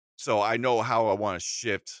in. So I know how I want to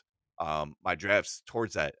shift my drafts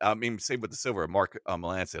towards that. I mean, same with the silver. Mark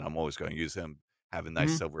Melanson, I'm always going to use him, have a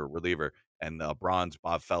nice Mhm. silver reliever, and bronze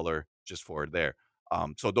Bob Feller just for there.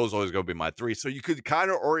 So those always going to be my 3. So you could kind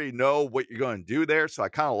of already know what you're going to do there. So I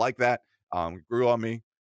kind of like that. Grew on me.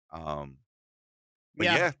 Um, but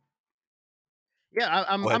Yeah, yeah, yeah.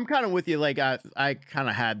 go ahead. I'm kind of with you. Like I kind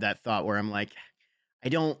of had that thought where I'm like, I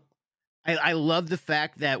don't. I love the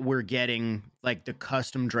fact that we're getting like the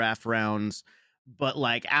custom draft rounds, but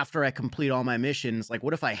like after I complete all my missions, like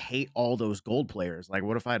what if I hate all those gold players? Like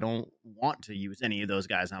what if I don't want to use any of those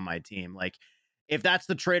guys on my team? Like if that's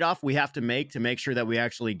the trade-off we have to make sure that we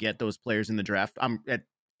actually get those players in the draft,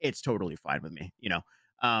 it's totally fine with me, you know.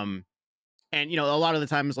 Um and a lot of the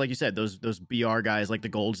times, like you said, those BR guys, like the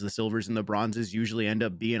golds, the silvers, and the bronzes, usually end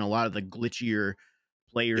up being a lot of the glitchier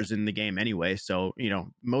Yeah, players in the game anyway. So,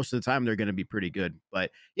 most of the time they're going to be pretty good.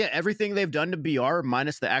 But yeah, everything they've done to BR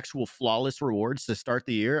minus the actual flawless rewards to start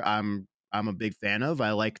the year, I'm a big fan of.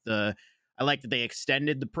 I like that they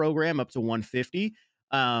extended the program up to 150.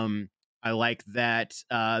 I like that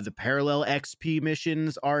the parallel XP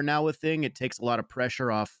missions are now a thing. It takes a lot of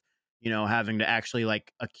pressure off, having to actually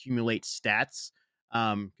like accumulate stats.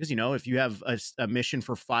 Because if you have a mission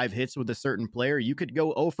for 5 hits with a certain player, you could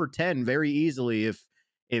go 0 for 10 very easily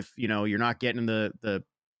if you're not getting the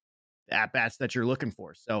at bats that you're looking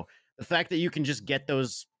for. So the fact that you can just get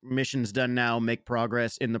those missions done now, make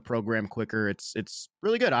progress in the program quicker, it's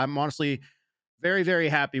really good. I'm honestly very very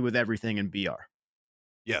happy with everything in BR.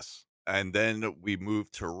 yes. And then we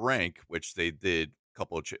moved to rank, which they did a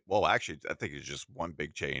couple of well, actually, I think it's just one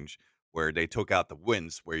big change where they took out the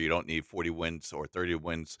wins, where you don't need 40 wins or 30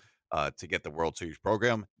 wins to get the World Series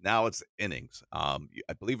program. Now it's innings. I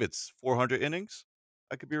believe it's 400 innings.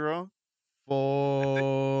 I could be wrong. I think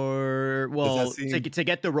For does that well, seem to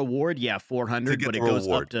get the reward, yeah, to 400, get but the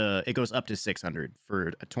reward? it goes up to 600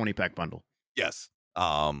 for a 20 pack bundle. Yes.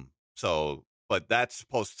 But that's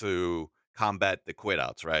supposed to combat the quit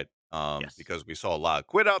outs, right? Yes. Because we saw a lot of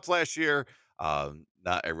quit outs last year.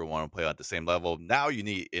 Not everyone will play at the same level. Now you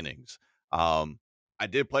need innings. Um, I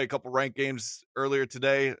did play a couple ranked games earlier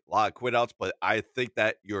today, a lot of quit outs, but I think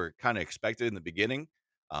that you're kind of expected in the beginning.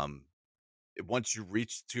 Um, Once you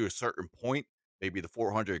reach to a certain point, maybe the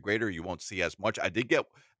 400 or greater, you won't see as much. I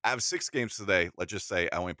have 6 games today. Let's just say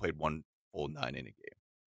I only played one full 9 inning game.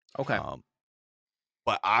 Okay. Um,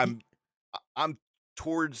 but I'm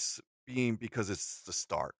towards being because it's the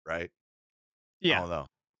start, right? I Yeah. don't know.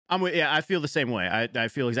 Yeah, I feel the same way. I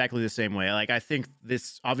feel exactly the same way. Like I think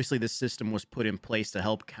this system was put in place to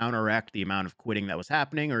help counteract the amount of quitting that was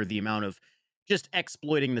happening or the amount of just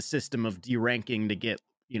exploiting the system of deranking to get,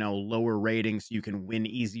 lower ratings so you can win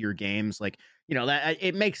easier games. Like, that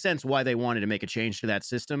it makes sense why they wanted to make a change to that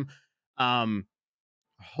system. Um,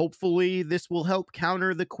 Hopefully this will help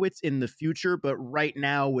counter the quits in the future, but right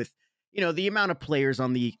now with the amount of players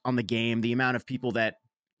on the game, the amount of people that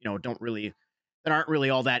that aren't really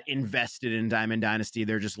all that invested in Diamond Dynasty,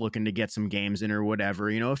 they're just looking to get some games in or whatever.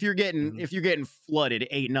 If you're getting Mhm. if you're getting flooded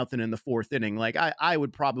 8-0 in the fourth inning, like I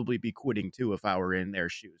would probably be quitting too if I were in their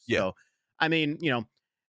shoes. Yeah. So I mean,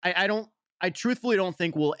 I don't I truthfully don't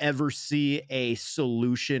think we'll ever see a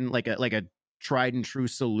solution, like a tried and true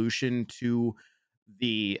solution to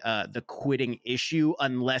the quitting issue,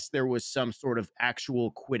 unless there was some sort of actual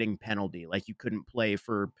quitting penalty, like you couldn't play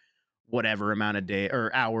for whatever amount of day or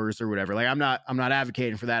hours or whatever. Like I'm not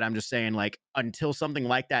advocating for that. I'm just saying, like, until something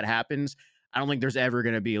like that happens, I don't think there's ever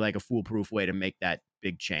going to be like a foolproof way to make that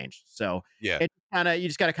big change. So Yeah. it you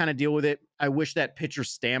just got to kind of deal with it. I wish that pitcher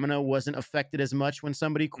stamina wasn't affected as much when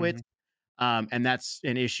somebody quits. Mhm. And that's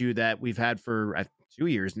an issue that we've had for 2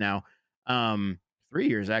 years now, 3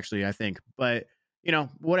 years actually, I think. But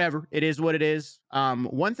whatever, it is what it is.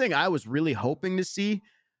 One thing I was really hoping to see,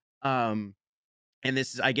 um, and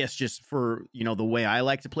this is, I guess, just for the way I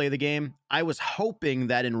like to play the game, I was hoping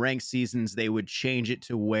that in ranked seasons they would change it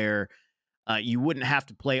to where you wouldn't have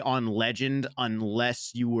to play on Legend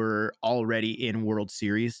unless you were already in World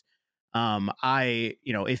Series.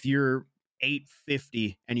 If you're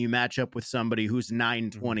 850 and you match up with somebody who's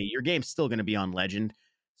 920, your game's still going to be on Legend.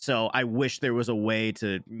 So I wish there was a way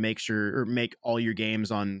to make sure, or make all your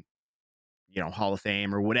games on, Hall of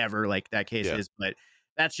Fame or whatever, like that case Yeah. is. But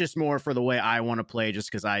that's just more for the way I want to play, just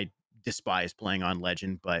because I despise playing on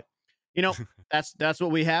Legend. But that's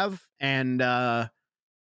what we have. And how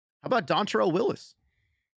about Dontrell Willis?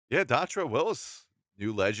 Yeah, Dontrell Willis,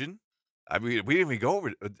 new legend. I mean, we didn't even go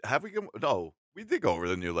over have we go no, we did go over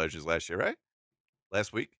the new legends last year, right?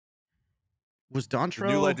 Last week? Was The new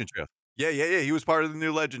Dontrell? legend trail. Yeah, yeah, yeah, he was part of the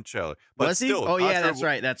new legend trailer. But Was he? still, Oh yeah, Dontrell that's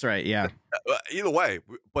right. That's right. Yeah. either way,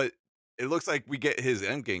 but it looks like we get his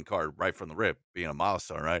end game card right from the rip, being a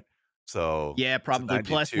milestone, right? So, Yeah, it's a probably.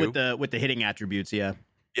 Plus with 92. the hitting attributes, yeah.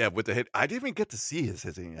 Yeah, with the hit I didn't even get to see his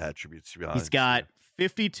hitting attributes, to be He's honest. got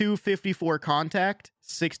 52, 54 contact, Uh-huh.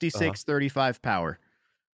 66, 35 power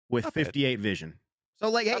with Not bad. 58 vision. So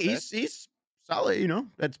like, hey, Not bad. he's solid,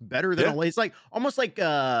 That's better than Yeah. a, it's like almost like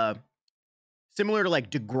similar to like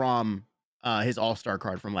DeGrom, his all-star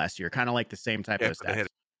card from last year, kind of like the same type Yeah, of for the stats. hit.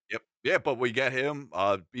 Yep. Yeah, but we get him,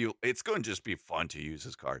 it's gonna just be fun to use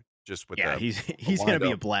his card, just with Yeah, the he's gonna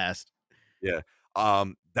be a windup. blast. Yeah.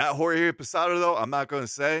 That Jorge Posada, though, I'm not gonna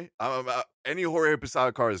say. Any Jorge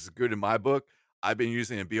Posada card is good in my book. I've been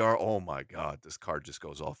using in BR. Oh my god, this card just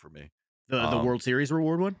goes off for me. The Um, World Series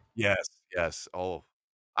reward one? yes, yes. Oh,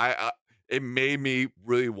 I it made me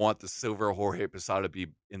really want the silver Jorge Posada to be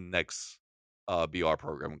in the next BR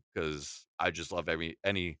program, because I just love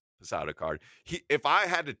any Posada card. If I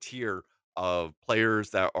had a tier of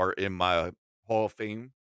players that are in my Hall of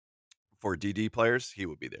Fame for DD players, he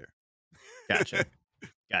would be there. Gotcha.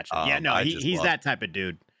 Gotcha. Yeah, no, I just he's love that type of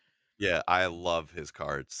dude. Yeah, I love his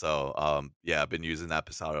cards. So, yeah, I've been using that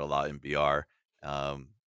Posada a lot in BR. Um,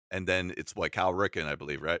 and then it's what, Cal Ripken, I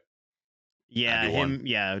believe, right? Yeah, 91. him,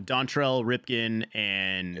 yeah, Dontrell, Ripken,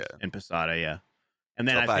 Yeah. and Posada, yeah. And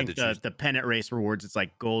then So I if I had think to choose, the pennant race rewards, it's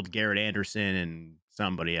like gold Garrett Anderson and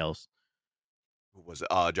somebody else. who was it?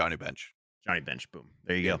 Johnny Bench. Johnny Bench, boom.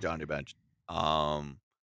 There you Yeah, go. Johnny Bench.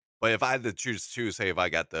 But if I had to choose two, say if I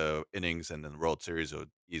got the innings and then the World Series, it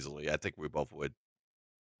would easily, I think we both would,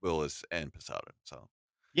 Willis and Posada. So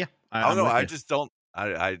Yeah, I don't I'm know. with I you. just don't.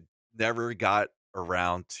 I never got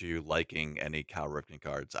around to liking any Cal Ripken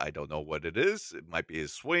cards. I don't know what it is. It might be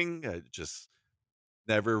his swing. It just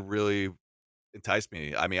never really enticed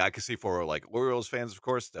me. I mean, I could see for like Orioles fans, of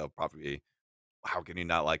course, they'll probably be, how can you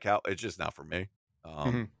not like Cal? It's just not for me.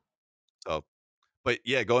 Mhm. So, but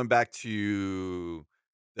yeah, going back to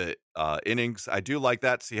the innings, I do like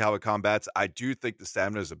that. See how it combats. I do think the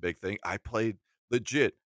stamina is a big thing. I played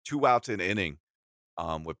legit 2 outs in inning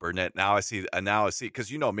with Burnett. Now I see, because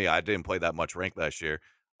you know me, I didn't play that much rank last year.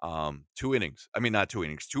 2 innings. I mean, not 2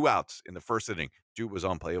 innings, 2 outs in the first inning. Dude was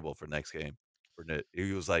unplayable for next game. Burnett.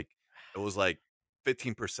 It was like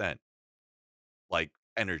 15% like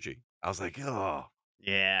energy. I was like, oh,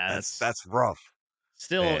 Yeah, that's rough,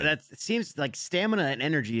 still, man. it seems like stamina and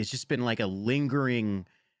energy has just been like a lingering,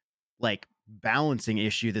 like, balancing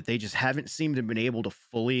issue that they just haven't seemed to have been able to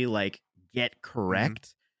fully like get Hmm.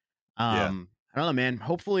 correct. Yeah. I don't know, man.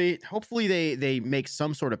 Hopefully they make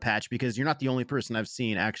some sort of patch, because you're not the only person I've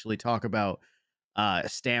seen actually talk about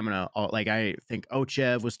stamina. Like, I think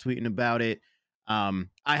Ochev was tweeting about it.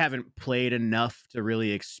 I haven't played enough to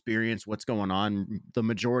really experience what's going on. The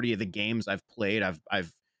majority of the games I've played,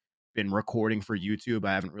 I've been recording for YouTube.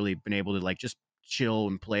 I haven't really been able to like just chill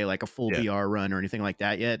and play like a full Yeah. VR run or anything like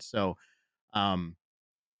that yet. So, um,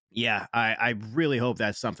 yeah, I really hope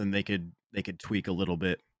that's something they could tweak a little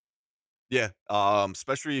bit. Yeah.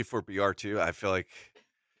 Especially for BR too. I feel like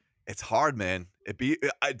it's hard, man.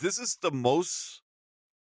 This is the most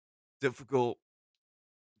difficult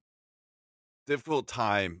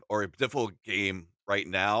time or a difficult game right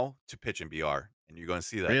now to pitch in BR, and you're going to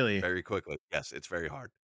see that Really? very quickly. Yes, it's very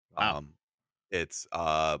hard. Wow. It's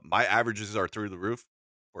my averages are through the roof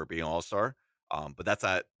for being all-star. But that's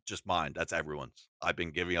not just mine, that's everyone's. I've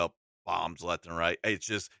been giving up bombs left and right.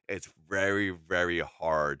 It's very, very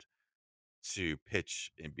hard to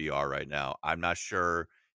pitch in BR right now. I'm not sure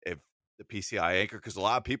if the PCI anchor, because a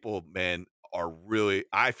lot of people, man,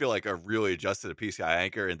 I feel like are really adjusted to PCI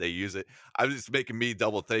anchor and they use it. I'm just making me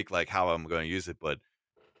double think like how I'm going to use it, but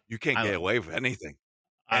you can't I get away with anything.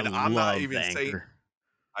 I And I'm not love the even saying anchor.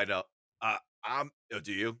 I know.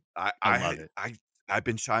 Do you? I love it. I've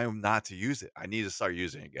been trying not to use it. I need to start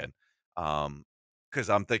using it again. Because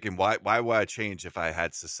I'm thinking, why would I change if I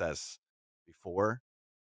had success before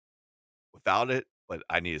without it? But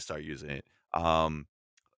I need to start using it.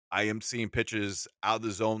 I am seeing pitches out of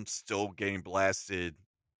the zone still getting blasted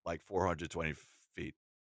like 420 feet.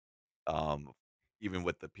 Um, even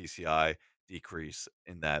with the PCI decrease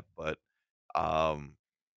in that, but um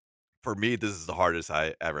for me, this is the hardest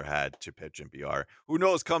I ever had to pitch in BR. Who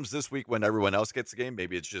knows comes this week when everyone else gets the game?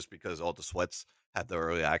 Maybe it's just because all the sweats had the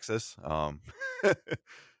early access.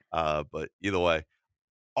 But either way.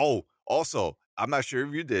 Oh, also, I'm not sure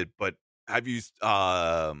if you did, but have you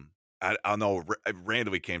I don't know, it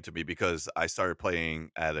randomly came to me because I started playing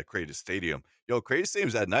at a Creative Stadium. Yo, Creative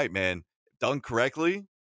Stadium's at night, man. Done correctly,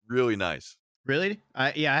 really nice. Really?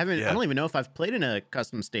 Yeah, I haven't. I Yeah. don't even know if I've played in a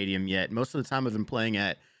custom stadium yet. Most of the time, I've been playing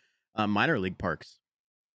at minor league parks.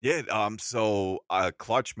 Yeah, so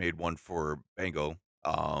Clutch made one for Bango.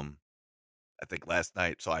 I think last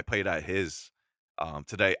night. So I played at his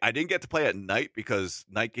today. I didn't get to play at night because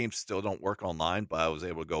night games still don't work online, but I was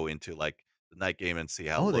able to go into like the night game and see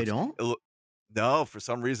how it Oh, they looks. don't? No, for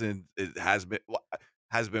some reason it has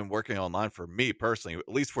been working online for me personally, at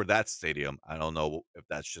least for that stadium. I don't know if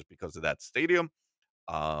that's just because of that stadium.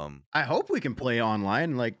 Um I hope we can but play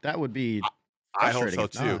online. Like that would be I, I hope frustrating so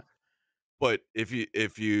if too. not. But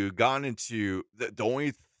if you gone into the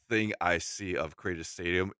only thing I see of Creative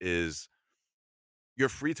Stadium is you're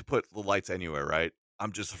free to put the lights anywhere, right?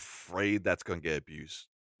 I'm just afraid that's gonna get abused,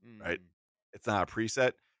 right? Mm. It's not a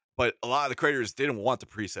preset, but a lot of the creators didn't want the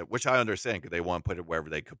preset, which I understand because they want to put it wherever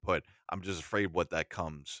they could put. I'm just afraid what that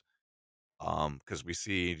comes, because we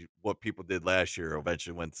see what people did last year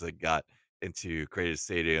eventually once they got into Creative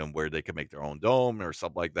Stadium where they could make their own dome or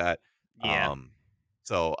something like that. Yeah, Um,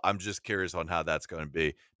 so I'm just curious on how that's going to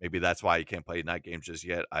be. Maybe that's why you can't play night games just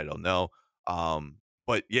yet. I don't know.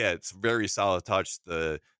 But yeah, it's very solid touch.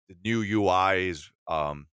 The new UI is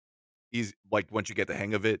easy. Like once you get the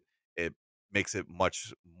hang of it, it makes it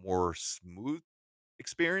much more smooth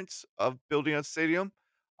experience of building a stadium.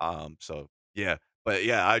 So yeah, but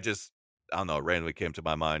yeah, I don't know, it randomly came to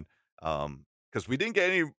my mind. Because we didn't get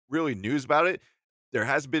any really news about it. There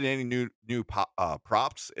hasn't been any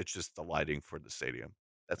props. It's just the lighting for the stadium.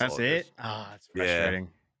 That's that's all it it. is. Ah, it's Yeah.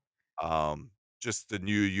 frustrating. Just the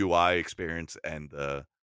new UI experience and the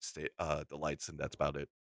lights, and that's about it.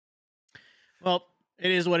 Well, it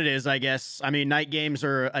is what it is, I guess. I mean, night games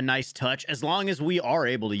are a nice touch as long as we are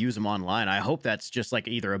able to use them online. I hope that's just like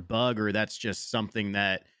either a bug or that's just something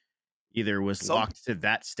that either was Some locked to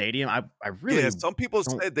that stadium. I Yeah, really some people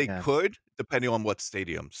don't. said they Yeah. could, depending on what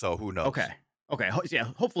stadium. So who Okay. knows? Okay. Yeah.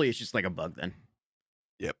 Hopefully, it's just like a bug then.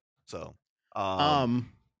 Yep. So, um,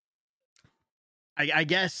 Um. I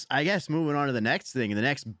guess moving on to the next thing, the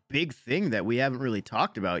next big thing that we haven't really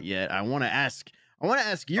talked about yet. I want to ask. I want to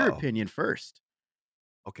ask your oh, opinion first.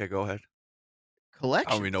 okay, go ahead.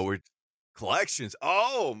 I don't even know Collections. where collections.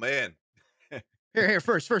 Oh man. Here,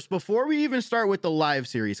 first, before we even start with the live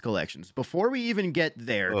series collections, before we even get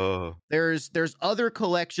there, Uh, there's other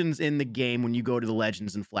collections in the game when you go to the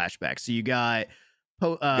legends and flashbacks. So you got,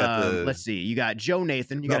 you got let's the see, you got Joe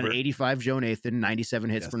Nathan. You got an cover. 85 Joe Nathan, 97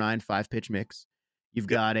 hits Yes. per nine, 5-pitch mix. You've Yep.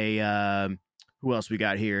 got a who else we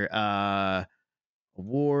got here?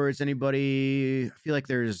 Awards. Anybody? I feel like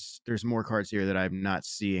there's more cards here that I'm not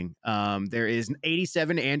seeing. There is an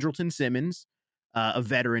 87 Andrelton Simmons, a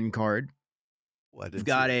veteran card. Well, I You've didn't see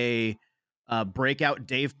got that. a breakout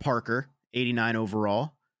Dave Parker, 89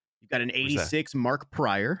 overall. You've got an Where's that? 86 Mark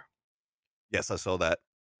Pryor. Yes, I saw that.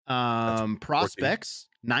 That's 14. Prospects,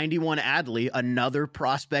 91 Adley, another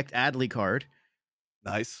prospect Adley card.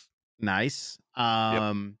 Nice. Nice.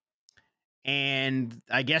 Yep. And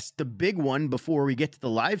I guess the big one before we get to the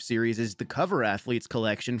live series is the cover athletes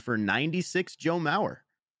collection for 96 Joe Mauer.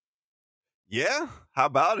 Yeah. How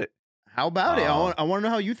about it? How about it? I want to know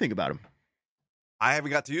how you think about him. I haven't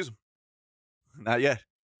got to use them. Not yet.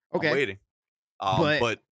 Okay. I'm waiting.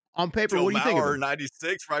 But on paper, Joe what do you think of Mauer, him?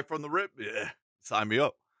 96 right from the rip. Yeah. Sign me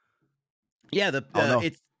up. Yeah,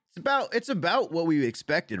 it's about what we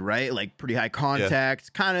expected, right? Like pretty high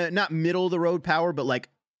contact, kind of not middle of the road power, but like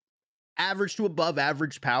average to above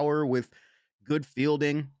average power with good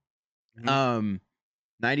fielding.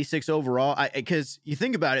 96 overall. Because you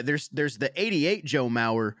think about it, there's the 88 Joe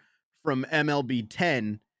Mauer from MLB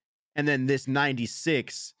 10, and then this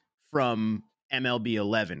 96 from MLB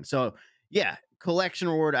 11. So yeah, collection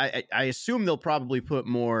reward. I assume they'll probably put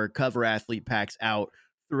more cover athlete packs out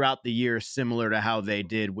throughout the year, similar to how they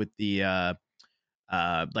did with the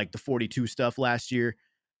like the 42 stuff last year.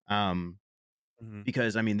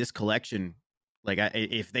 Because I mean, this collection, like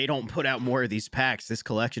if they don't put out more of these packs, this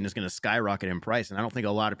collection is going to skyrocket in price, and I don't think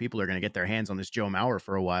a lot of people are going to get their hands on this Joe Mauer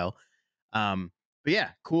for a while. But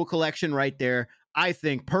yeah, cool collection right there. I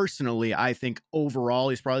think overall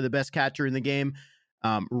he's probably the best catcher in the game.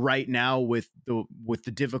 Right now with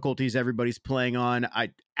the difficulties everybody's playing on,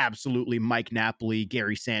 I absolutely Mike Napoli,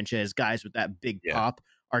 Gary Sanchez, guys with that big pop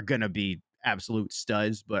are going to be absolute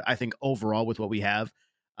studs. But I think overall with what we have,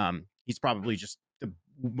 he's probably just the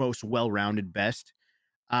most well-rounded best.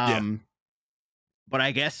 But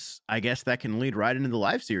I guess that can lead right into the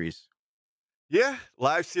live series. Yeah,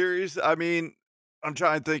 live series. I mean, I'm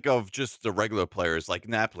trying to think of just the regular players like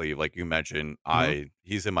Napoli, like you mentioned.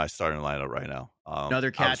 He's in my starting lineup right now.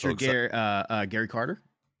 Another catcher, Gary Carter.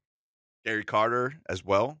 Gary Carter as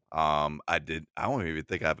well. I don't even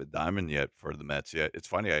think I have a diamond yet for the Mets yet. It's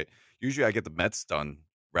funny. I usually get the Mets done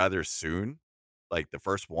rather soon, like the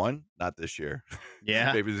first one, not this year.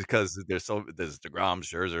 Yeah. Maybe because there's DeGrom,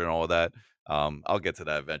 Scherzer, and all of that. I'll get to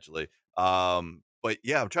that eventually. But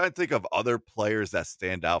yeah, I'm trying to think of other players that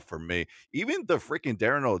stand out for me. Even the freaking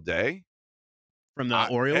Darren O'Day from the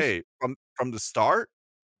Orioles. Hey, from the start,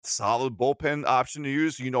 solid bullpen option to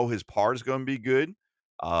use. You know his par is going to be good.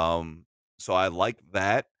 So I like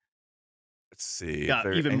that. Let's see. You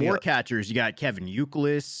got even more catchers. You got Kevin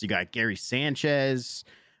Youkilis. You got Gary Sanchez.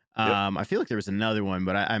 I feel like there was another one,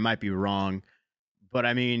 but I might be wrong. But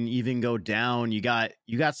I mean, even go down, you got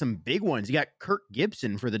some big ones. You got Kirk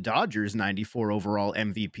Gibson for the Dodgers, 94 overall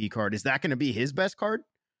MVP card. Is that going to be his best card?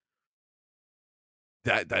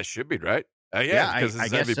 That should be right. Yeah, because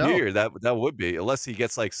it's MVP year. That would be, unless he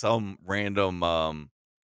gets like some random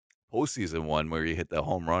postseason one where you hit the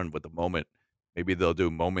home run with the moment. Maybe they'll do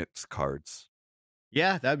moments cards.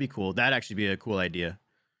 Yeah, that'd be cool. That'd actually be a cool idea.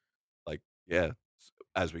 Like, yeah,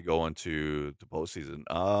 as we go into the postseason.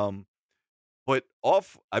 But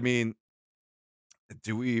I mean,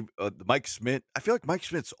 do we Mike Schmidt? I feel like Mike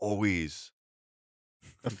Schmidt's always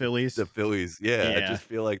the Phillies. The Phillies, yeah. I just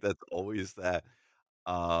feel like that's always that.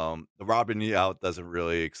 The Robin Yount doesn't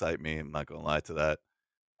really excite me. I'm not gonna lie to that.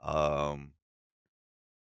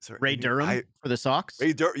 Ray Durham for the Sox.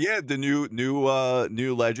 Yeah, the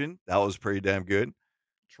new legend. That was pretty damn good.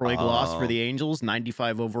 Troy Gloss for the Angels,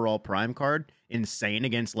 95 overall prime card. Insane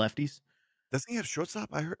against lefties. Doesn't he have shortstop?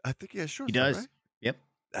 I think he has shortstop. He does. Right? Yep.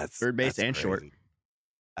 That's third base and crazy. short.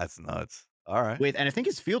 That's nuts. All right. And I think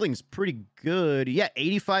his fielding's pretty good. Yeah,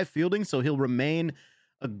 85 fielding, so he'll remain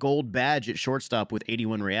a gold badge at shortstop with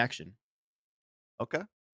 81 reaction. Okay.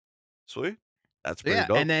 Sweet. That's pretty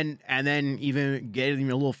dope. And then even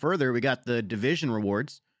getting a little further, we got the division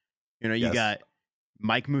rewards. You got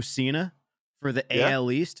Mike Mussina for the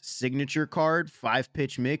AL East signature card,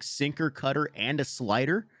 5-pitch mix, sinker, cutter, and a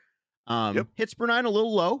slider. Hits per 9 a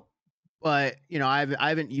little low, but I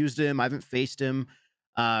haven't used him, I haven't faced him,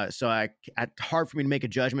 so it's hard for me to make a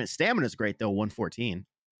judgment. Stamina's great though, 114.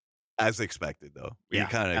 As expected though. You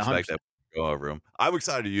kind of expect 100%. That to go over him. I'm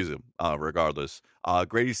excited to use him, regardless.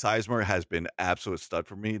 Grady Sizemore has been absolute stud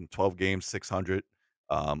for me in 12 games, 600.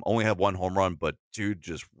 Only have one home run, but dude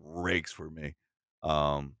just rakes for me.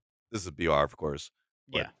 This is BR, of course.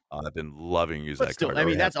 But, I've been loving using that card. I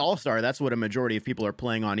mean, that's all-star. That's what a majority of people are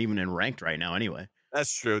playing on, even in ranked right now anyway.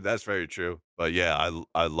 That's true. That's very true. But yeah,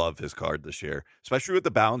 I love his card this year, especially with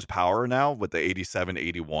the balance power now with the 87,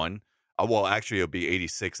 81. Well, actually, it'll be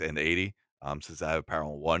 86 and 80 since I have power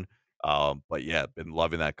on 1. But yeah, been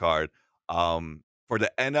loving that card. For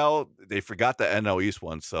the NL, they forgot the NL East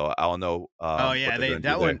one, so I don't know.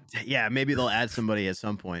 That one. Yeah, maybe they'll add somebody at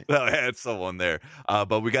some point. They'll add someone there.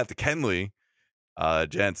 But we got the Kenley.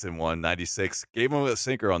 Jansen won 96. Gave him a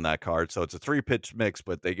sinker on that card, so it's a 3-pitch mix,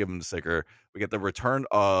 but they give him the sinker. We get the return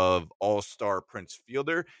of All-Star Prince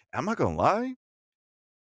Fielder. I'm not gonna lie,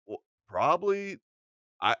 probably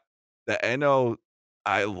I the NO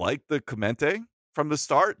I like the Clemente from the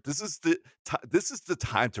start. This is the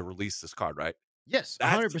time to release this card, right? Yes,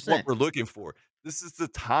 That's what 100%. we're looking for. This is the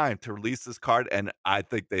time to release this card, and I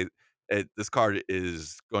think this card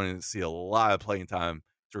is going to see a lot of playing time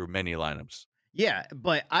through many lineups. Yeah,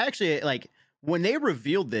 but I actually like when they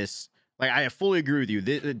revealed this. Like, I fully agree with you.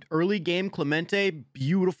 The early game Clemente,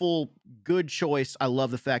 beautiful, good choice. I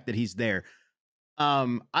love the fact that he's there.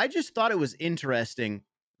 I just thought it was interesting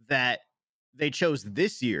that they chose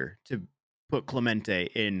this year to put Clemente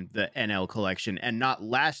in the NL collection and not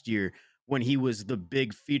last year when he was the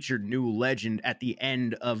big featured new legend at the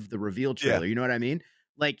end of the reveal Yeah, trailer. You know what I mean?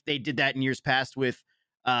 Like they did that in years past with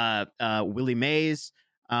Willie Mays.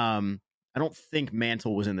 I don't think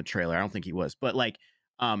Mantle was in the trailer. I don't think he was, but like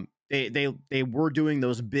they were doing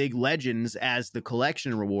those big legends as the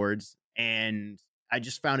collection rewards, and I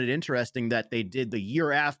just found it interesting that they did the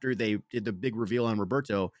year after they did the big reveal on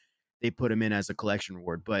Roberto, they put him in as a collection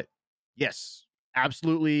reward. But yes,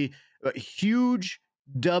 absolutely a huge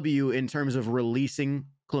W in terms of releasing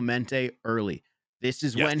Clemente early. This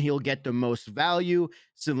is yes, when he'll get the most value,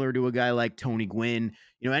 similar to a guy like Tony Gwynn.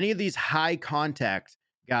 You know, any of these high contact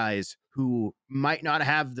guys who might not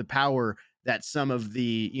have the power that some of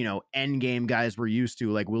the, you know, end game guys were used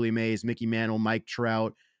to, like Willie Mays, Mickey Mantle, Mike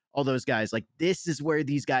Trout, all those guys. Like this is where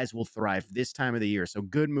these guys will thrive this time of the year. So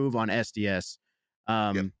good move on SDS.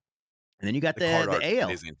 yep. And then you got The card the art's AL.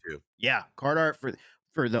 amazing too. Yeah, card art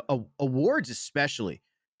for the awards especially,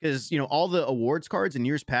 because you know all the awards cards in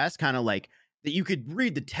years past kind of like that you could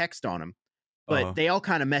read the text on them, but Uh-huh. they all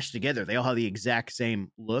kind of mesh together. They all have the exact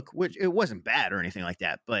same look, which it wasn't bad or anything like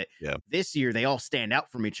that. But Yeah. this year they all stand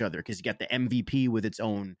out from each other because you got the MVP with its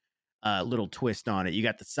own little twist on it. You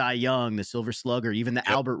got the Cy Young, the Silver Slugger, even the Yep.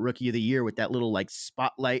 Albert Rookie of the Year with that little like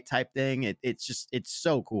spotlight type thing. It's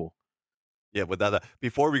so cool. Yeah, without that,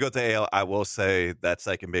 before we go to AL, I will say that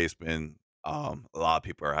second baseman, a lot of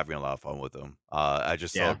people are having a lot of fun with him. I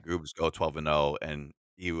just saw Yeah, Goobs go 12-0, and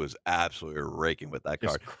he was absolutely raking with that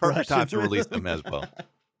just card. Perfect crushing time to release them. him as well.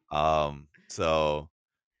 So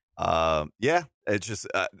yeah, it's just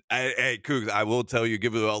hey, Cougs, I will tell you,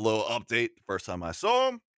 give you a little update. The first time I saw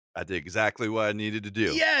him, I did exactly what I needed to do.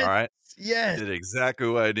 All Yes, right, I yes. did exactly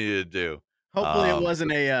what I needed to do. Hopefully, it So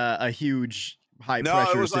wasn't a huge high no, it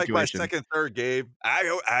pressure was like my situation. second, third game.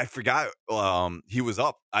 I forgot, he was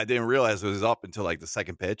up. I didn't realize it was up until, like, the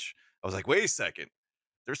second pitch. I was like, "Wait a second,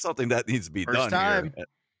 there's something that needs to be First done here." time.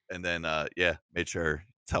 And then, yeah, made sure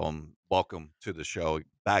tell him, "Welcome to the show."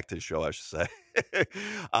 Back to the show, I should say.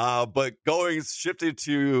 But shifting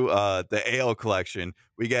to, the AL collection,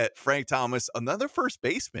 we get Frank Thomas, another first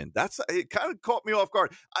baseman. It kinda caught me off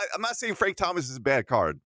guard. I'm not saying Frank Thomas is a bad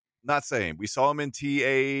card. Not saying. We saw him in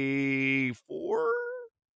TA4?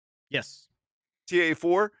 Yes.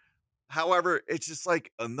 TA4. However, it's just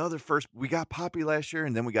like another first. We got Poppy last year,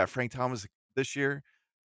 and then we got Frank Thomas this year.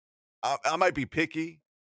 I might be picky,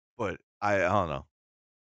 but I don't know.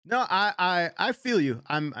 No, I feel you.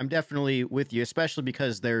 I'm definitely with you, especially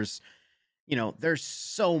because there's you know there's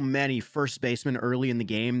so many first basemen early in the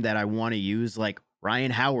game that I want to use, like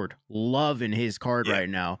Ryan Howard, loving his card Yeah, right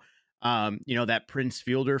now. You know that Prince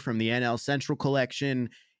Fielder from the NL Central collection,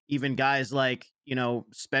 even guys like you know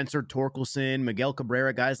Spencer Torkelson, Miguel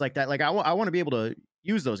Cabrera, guys like that. Like I want to be able to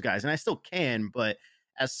use those guys, and I still can, but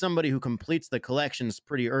as somebody who completes the collections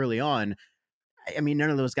pretty early on, I mean, none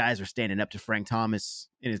of those guys are standing up to Frank Thomas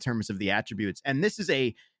in terms of the attributes. And this is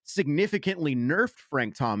a significantly nerfed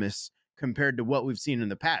Frank Thomas compared to what we've seen in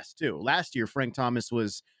the past, too. Last year, Frank Thomas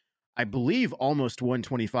was, I believe, almost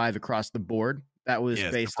 125 across the board. That was yeah,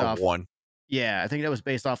 except based for off, one. yeah, I think that was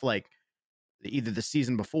based off like either the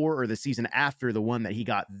season before or the season after the one that he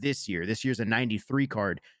got this year. This year's a 93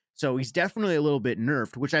 card. So he's definitely a little bit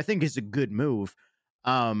nerfed, which I think is a good move.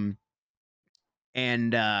 Um,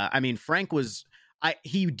 and I mean, Frank was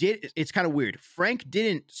he did it's kind of weird. Frank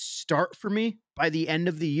didn't start for me by the end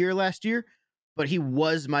of the year last year, but he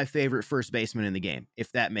was my favorite first baseman in the game,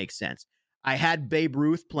 if that makes sense. I had Babe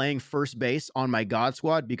Ruth playing first base on my God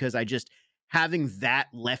squad because I just having that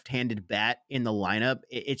left-handed bat in the lineup,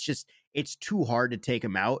 it's just it's too hard to take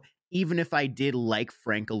him out. Even if I did like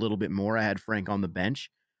Frank a little bit more, I had Frank on the bench.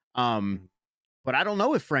 Um, Mhm. but I don't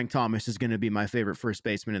know if Frank Thomas is going to be my favorite first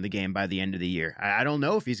baseman in the game by the end of the year. I don't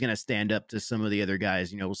know if he's going to stand up to some of the other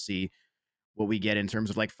guys. You know, we'll see what we get in terms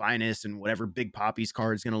of like finest and whatever Big Poppy's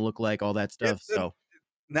card is going to look like, all that Yeah, stuff. So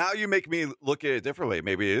now you make me look at it differently.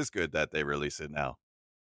 Maybe it is good that they release it now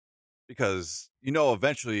because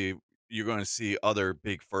eventually you're going to see other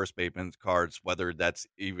big first baseman cards, whether that's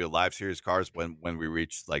even live series cards when we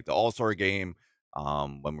reach like the All Star game,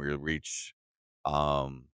 when we reach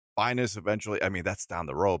finest eventually. I mean that's down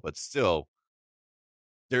the road, but still,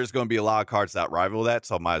 there's going to be a lot of cards that rival that.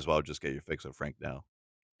 So might as well just get your fix of Frank now.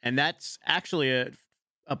 And that's actually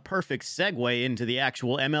a perfect segue into the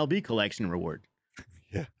actual MLB collection reward.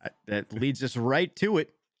 Yeah. That leads us right to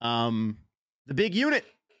it. The big unit,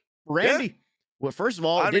 Randy. Yeah. Well, first of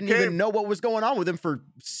all, didn't even know what was going on with him for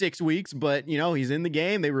 6 weeks, but he's in the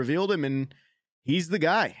game. They revealed him, and he's the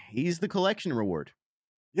guy. He's the collection reward.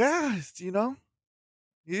 Yeah,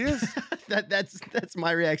 he is. that's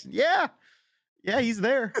my reaction. Yeah, he's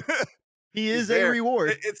there. He is a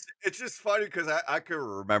reward. It's just funny because I could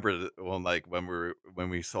remember when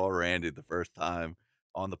we saw Randy the first time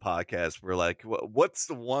on the podcast. We're like, what's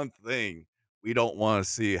the one thing we don't want to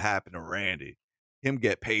see happen to Randy? Him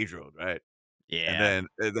get Pedro'd, right? Yeah.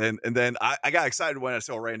 And then I got excited when I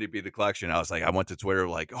saw Randy beat the collection. I was like, I went to Twitter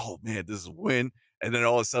like, oh man, this is a win. And then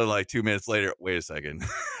all of a sudden, like 2 minutes later, wait a second.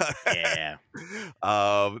 Yeah.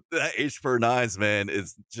 That H per nines, man,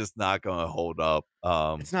 is just not going to hold up.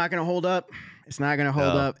 It's not going to hold up. It's not going to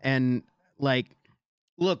hold up. And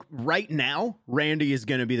look, right now, Randy is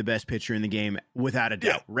going to be the best pitcher in the game without a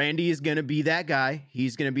doubt. Yeah. Randy is going to be that guy.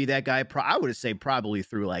 He's going to be that guy. I would say probably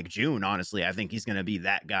through like June. Honestly, I think he's going to be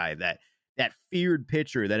that guy, that feared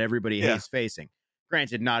pitcher that everybody hates facing.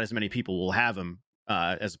 Granted, not as many people will have him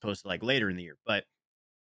as opposed to like later in the year. But,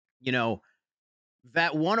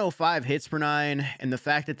 that 105 hits per nine and the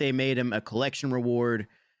fact that they made him a collection reward,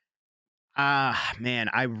 man,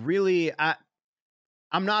 I'm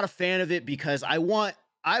not a fan of it because I want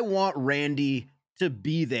Randy to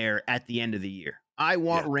be there at the end of the year. I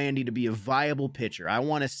want Randy to be a viable pitcher. I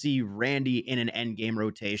want to see Randy in an end game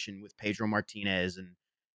rotation with Pedro Martinez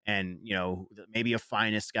and maybe a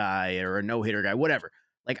finest guy or a no-hitter guy, whatever.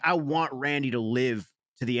 Like, I want Randy to live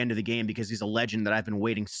to the end of the game because he's a legend that I've been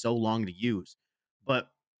waiting so long to use. But,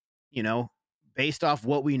 based off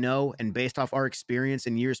what we know and based off our experience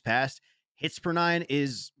in years past, hits per nine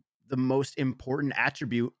is the most important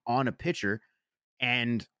attribute on a pitcher.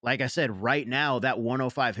 And like I said, right now, that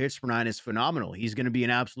 105 hits per nine is phenomenal. He's going to be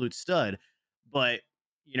an absolute stud. But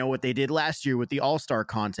what they did last year with the All-Star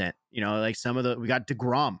content, we got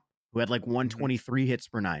DeGrom, who had like 123 hits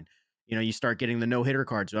per nine. You start getting the no-hitter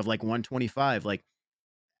cards who have like 125. Like,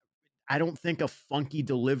 I don't think a funky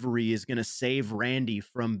delivery is going to save Randy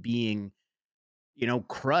from being,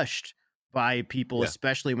 crushed by people,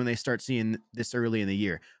 especially when they start seeing this early in the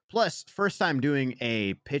year. Plus, first time doing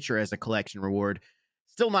a pitcher as a collection reward.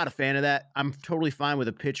 Still not a fan of that. I'm totally fine with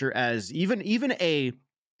a pitcher as even a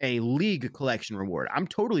league collection reward. I'm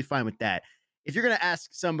totally fine with that. If you're going to ask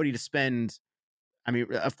somebody to spend, I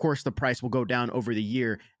mean, of course the price will go down over the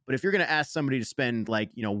year, but if you're going to ask somebody to spend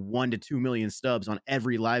 1 to 2 million stubs on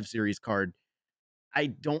every live series card,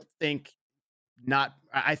 I think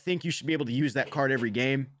you should be able to use that card every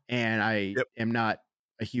game. And I am not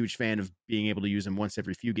a huge fan of being able to use them once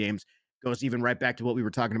every few games. Goes even right back to what we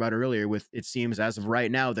were talking about earlier with, it seems as of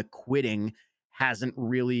right now, the quitting hasn't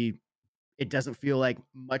really, it doesn't feel like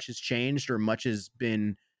much has changed or much has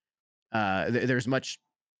been, there's much,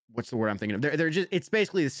 what's the word I'm thinking of? They're just, it's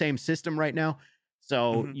basically the same system right now.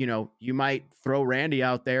 So, you might throw Randy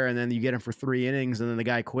out there and then you get him for 3 innings and then the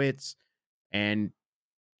guy quits and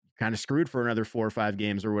kind of screwed for another 4 or 5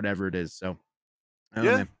 games or whatever it is. So, I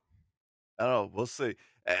don't know. We'll see.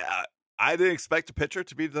 I didn't expect a pitcher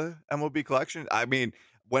to be the MLB collection. I mean,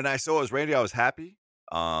 when I saw it was Randy, I was happy.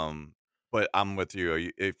 But I'm with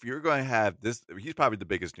you. If you're going to have this, he's probably the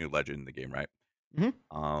biggest new legend in the game, right?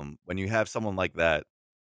 Mm-hmm. When you have someone like that,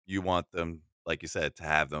 you want them, like you said, to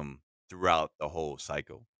have them throughout the whole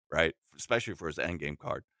cycle, right? Especially for his end game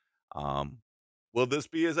card. Will this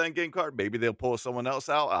be his end game card? Maybe they'll pull someone else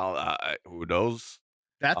out. Who knows?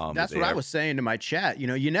 That's what I was saying to my chat.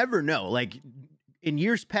 You never know. Like in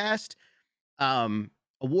years past,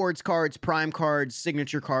 awards cards, prime cards,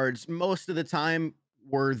 signature cards, most of the time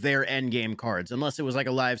were their end game cards, unless it was like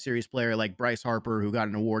a live series player like Bryce Harper who got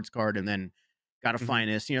an awards card and then got a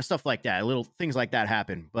finest, stuff like that. Little things like that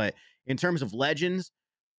happen. But in terms of legends,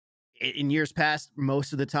 in years past,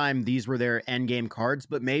 most of the time these were their end game cards.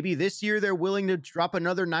 But maybe this year they're willing to drop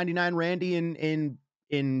another 99 Randy in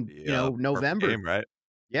November, game, right?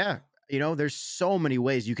 Yeah, there's so many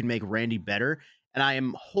ways you can make Randy better. And I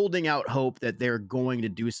am holding out hope that they're going to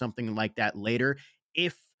do something like that later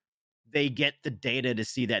if they get the data to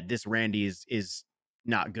see that this Randy is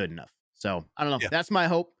not good enough. So I don't know. Yeah. That's my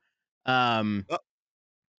hope.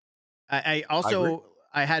 I I agree. also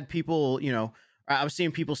I had people, I was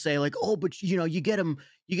seeing people say like, "Oh, but you get him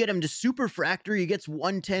to super fractor, he gets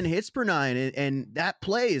 110 hits per nine, and that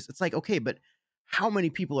plays." It's like, okay, but how many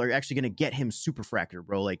people are actually going to get him super fractor,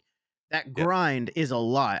 bro? Like that Yeah. grind is a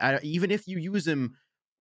lot. Even if you use him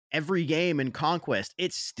every game in Conquest,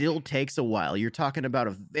 it still takes a while. You're talking about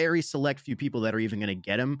a very select few people that are even going to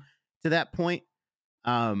get him to that point.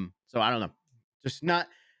 So I don't know. Just not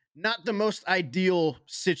the most ideal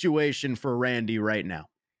situation for Randy right now.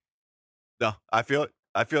 No, I feel it.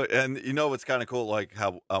 I feel it. And you know, it's kind of cool, like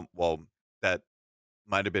how, well, that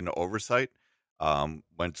might have been an oversight.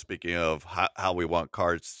 When speaking of how we want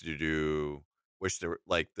cards to do, wish they were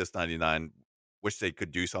like this 99, wish they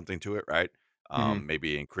could do something to it, right? Mhm.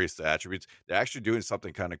 Maybe increase the attributes. They're actually doing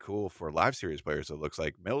something kind of cool for live series players. It looks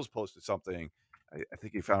like Mills posted something. I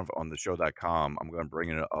think he found on the show.com. I'm going to bring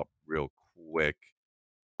it up real quick.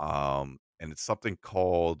 And it's something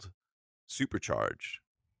called Supercharge.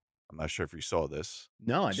 I'm not sure if you saw this.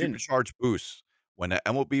 No, I didn't. Supercharge boosts when an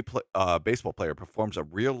baseball player performs a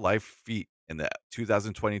real life feat in the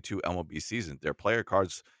 2022 MLB season. Their player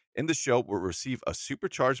cards in the show will receive a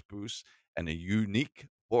supercharged boost and a unique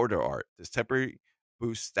border art. This temporary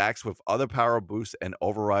boost stacks with other power boosts and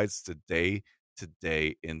overrides the day to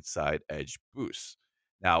day inside edge boosts.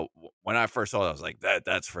 Now, when I first saw it, I was like,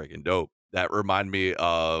 that's freaking dope. That reminded me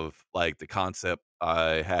of like the concept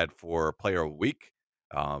I had for player of the week.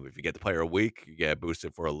 If you get the player a week, you get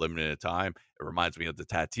boosted for a limited time. It reminds me of the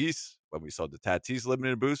Tatis when we saw the Tatis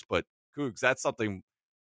limited boost. But Cougs, that's something.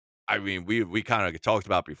 I mean, we kind of talked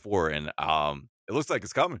about before, and it looks like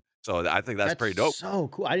it's coming. So I think that's That's pretty dope. so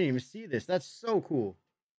cool. I didn't even see this. That's so cool.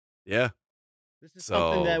 Yeah. This is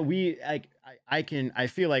something that So we like. I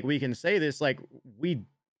feel like we can say this. Like we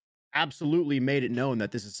absolutely made it known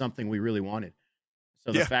that this is something we really wanted.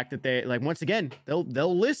 So the yeah. fact that they like once again they'll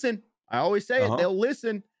listen. I always say Uh it. huh. They'll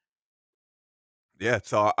listen. Yeah.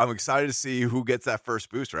 So I'm excited to see who gets that first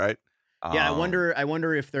boost. Right. Yeah, Um. I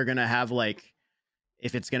wonder if they're gonna have like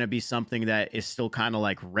if it's gonna be something that is still kind of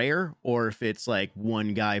like rare, or if it's like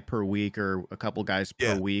one guy per week or a couple guys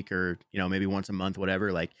per Yeah. week, or maybe once a month,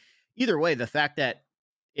 whatever. Like either way, the fact that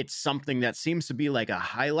it's something that seems to be like a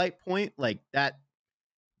highlight point, like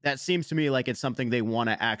that seems to me like it's something they want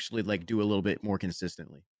to actually like do a little bit more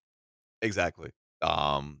consistently. Exactly.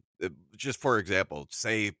 Just for example,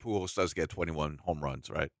 say Pujols does get 21 home runs.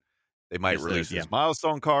 Right. They might Just release yeah, his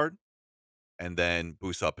milestone card and then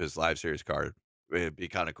boost up his live series card. It'd be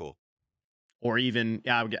kind of cool. or even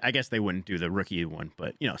yeah, I guess they wouldn't do the rookie one,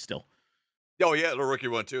 but still. Oh yeah, the rookie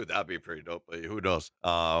one too. That'd be pretty dope. But who knows?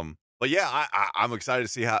 But yeah, I'm excited to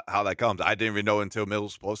see how that comes. I didn't even know until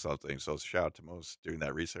Mills posted something. So shout out to Mills doing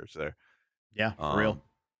that research there. Yeah, for real. Um,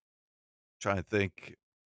 trying to think.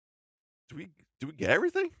 Do we do we get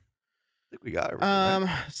everything? I think we got everything, right?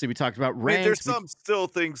 See, we talked about I mean, there's ranked. some still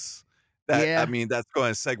things that I Yeah, mean that's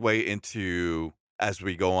going to segue into as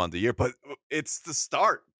we go on the year, but it's the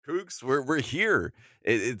start. Cougs, we're here.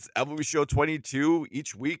 It's MLB Show 22.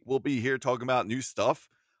 Each week we'll be here talking about new stuff,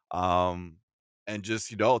 and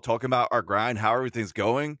just talking about our grind, how everything's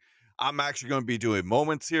going. I'm actually going to be doing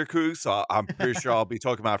moments here, Cougs. So I'm pretty sure I'll be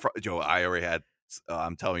talking about. Joe, I already had.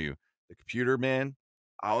 I'm telling you, the computer man.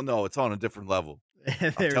 I don't know. It's on a different level.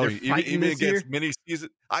 I'm they're telling you, even fighting even this year. against mini season,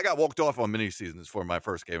 I got walked off on mini seasons for my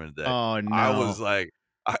first game of the day. Oh I was no. like,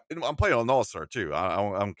 I'm playing on All Star too. I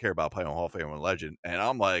don't care about playing on Hall of Fame and Legend, and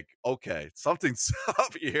I'm like, okay, something's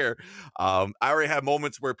up here. I already had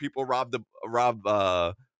moments where people rob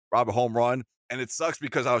a home run, and it sucks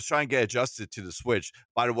because I was trying to get adjusted to the Switch.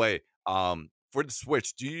 By the way, for the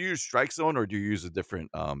Switch, do you use Strike Zone or do you use a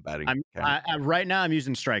different batting camera? Right now I'm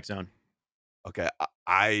using Strike Zone. Okay,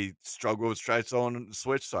 I struggle with Strike Zone on the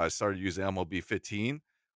Switch, so I started using MLB 15.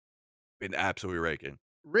 Been absolutely raking.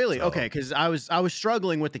 Really? Okay, So because I was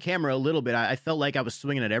struggling with the camera a little bit. I felt like I was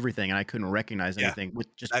swinging at everything and I couldn't recognize yeah, anything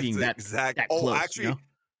with just that's being the that exact. that Oh, close. actually,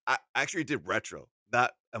 I actually did retro,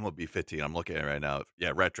 not MLB 15. I'm looking at it right now.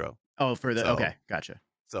 Yeah, retro. Oh, for the So okay, gotcha.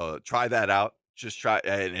 try that out. Just try,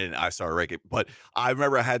 and I started raking. But I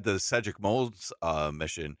remember I had the Cedric Molds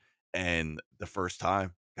mission, and the first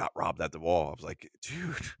time got robbed at the wall. I was like,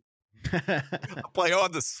 dude. I play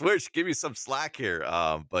on the Switch. Give me some slack here.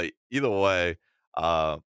 But either way,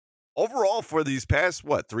 uh, overall for these past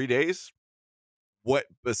 3 days, what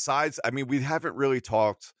besides? I mean, we haven't really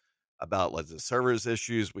talked about like the servers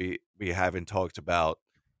issues. We haven't talked about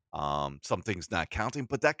some things not counting,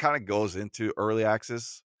 but that kind of goes into early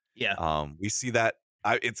access. Yeah. We see that.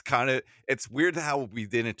 It's weird how we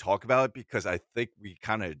didn't talk about it because I think we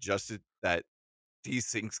kind of adjusted that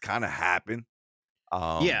these things kind of happen.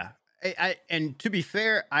 Um, Yeah. And to be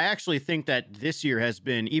fair, I actually think that this year has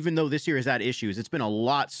been, even though this year has had issues, it's been a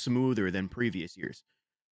lot smoother than previous years.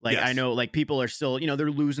 Like I Yes. know, like people are still, they're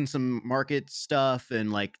losing some market stuff,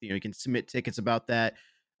 and like you can submit tickets about that.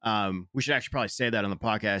 We should actually probably say that on the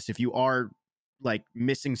podcast. If you are like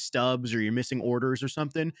missing stubs or you're missing orders or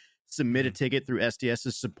something, submit a Mhm. ticket through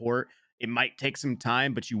STS's support. It might take some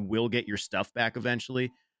time, but you will get your stuff back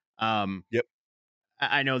eventually. Um, Yep.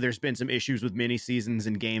 I know there's been some issues with mini seasons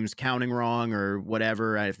and games counting wrong or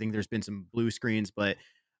whatever. I think there's been some blue screens, but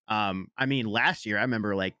I mean, last year I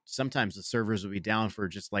remember like sometimes the servers would be down for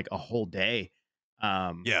just like a whole day.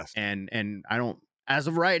 Yes. And I don't, as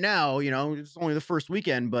of right now, it's only the first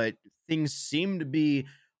weekend, but things seem to be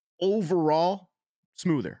overall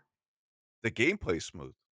smoother. The gameplay's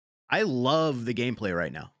smooth. I love the gameplay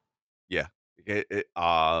right now. Yeah. The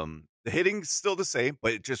hitting's still the same,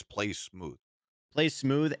 but it just plays smooth. Plays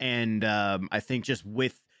smooth, and I think just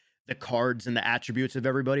with the cards and the attributes of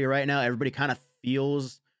everybody right now, everybody kind of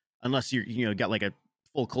feels, unless you're got like a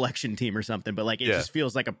full collection team or something, but like it Yeah. just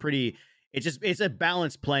feels like it's a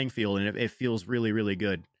balanced playing field, and it feels really really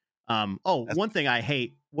good. That's One thing I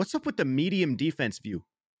hate, what's up with the medium defense view?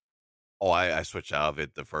 I switched out of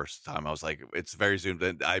it the first time. I was like, it's very zoomed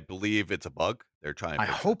in. I believe it's a bug. They're trying to I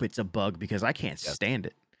fix it. hope it's a bug because I can't Yes. stand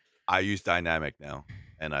it. I use dynamic now,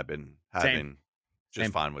 and I've been having just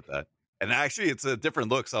Same. fine with that. And actually, it's a different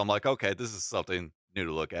look, so I'm like, okay, this is something new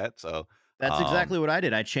to look at. So That's exactly what I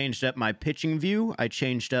did. I changed up my pitching view. I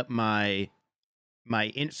changed up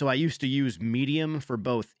so I used to use medium for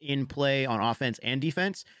both in play on offense and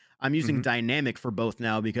defense. I'm using Mhm. dynamic for both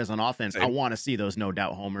now because on offense, I Same. want to see those no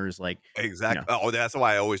doubt homers. Like, Exactly. Oh, that's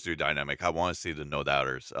why I always do dynamic. I want to see the no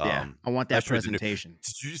doubters. yeah, I want that especially the new- presentation.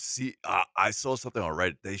 Did you see? I saw something on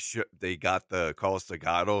Reddit. They got the Carlos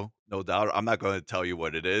Delgado no doubter. I'm not going to tell you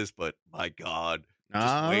what it is, but my God,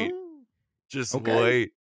 just wait, Oh, just okay.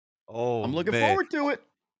 wait. Oh, I'm looking man. forward to it.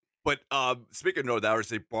 But speaking of no doubters,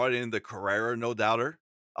 they brought in the Carrera no doubter.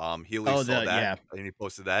 Healy Oh, saw that, yeah. and he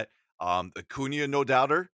posted that. The Cunha no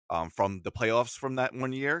doubter from the playoffs from that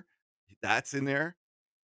one year, that's in there.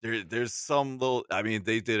 There's some little. I mean,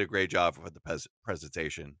 they did a great job with the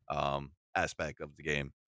presentation aspect of the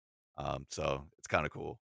game. So it's kind of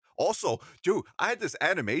cool. Also, dude, I had this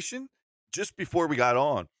animation just before we got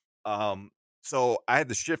on. So I had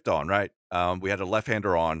the shift on, right? We had a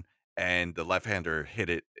left-hander on, and the left-hander hit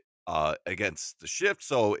it against the shift,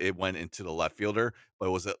 so it went into the left fielder.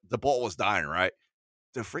 But the ball was dying, right?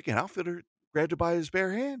 The freaking outfielder grabbed it by his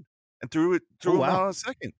bare hand and threw Oh, him out wow. on a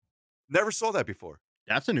second. Never saw that before.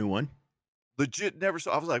 That's a new one. Legit never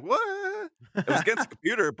saw. I was like, what? It was against the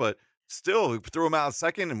computer, but still, we threw him out a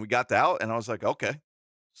second, and we got the out, and I was like, okay,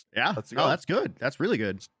 Yeah. let's No, go. that's good. That's really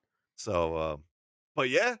good. So, but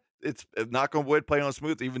yeah, it's knock on wood, playing on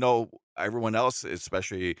smooth. Even though everyone else,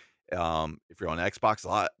 especially if you're on Xbox, a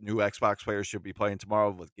lot new Xbox players should be playing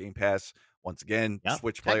tomorrow with Game Pass. Once again, Yeah.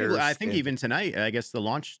 Switch Technically, players. I think even tonight, I guess the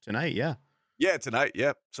launch tonight. Yeah. Yeah, tonight.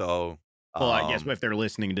 Yep. So, Well, I guess if they're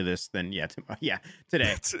listening to this, then yeah,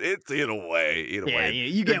 today. it's either way. Either Yeah, way,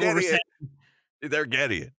 you get what we're saying. they're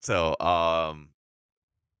getting it. So,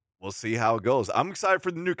 we'll see how it goes. I'm excited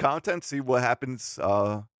for the new content. See what happens.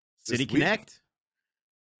 City this week, Connect,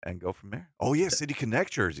 and go from there. Oh yeah, City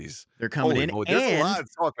Connect jerseys. they're coming Holy in, moly, there's a lot and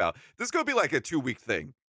to talk about. This is gonna be like a 2-week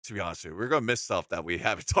thing. To be honest with you, we're gonna miss stuff that we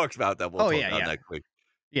haven't talked about that we'll talk about next week.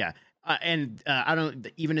 yeah, and I don't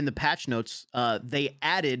even in the patch notes, they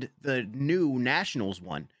added the new Nationals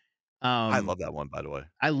one. I love that one, by the way.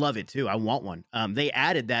 I love it too. I want one. They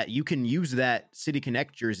added that you can use that City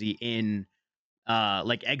Connect jersey in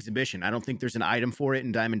like exhibition. I don't think there's an item for it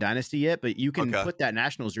in Diamond Dynasty yet, but you can Okay. put that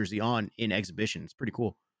Nationals jersey on in exhibition. It's pretty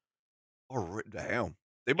cool. Oh damn,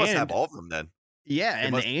 they must have And all of them then. yeah, They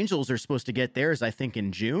and must. the Angels are supposed to get theirs, I think,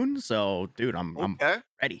 in June. So, dude, I'm Okay.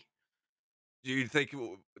 ready. Do you think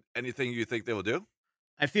anything you think they will do?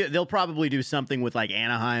 I feel they'll probably do something with like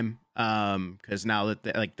Anaheim, because now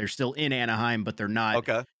that they're still in Anaheim, but they're not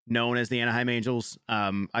Okay. known as the Anaheim Angels.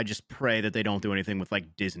 I just pray that they don't do anything with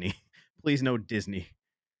like Disney. Please, no Disney.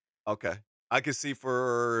 Okay. I could see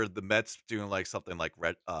for the Mets doing like something like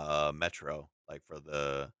Metro, like for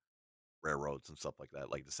the railroads and stuff like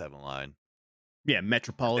that, like the 7 line. Yeah, If they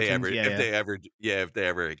Metropolitans. ever, Yeah, if yeah. they ever, yeah, if they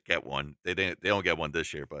ever get one, they don't get one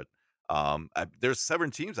this year, but there's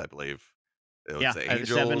 7 teams, I believe. It was Yeah, the 7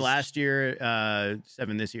 Angels. last year,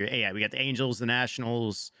 7 this year. Yeah, we got the Angels, the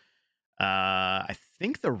Nationals. I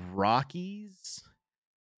think the Rockies.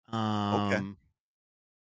 Okay.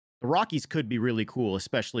 The Rockies could be really cool,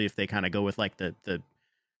 especially if they kind of go with like the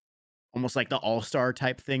almost like the All-Star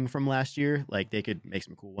type thing from last year. Like they could make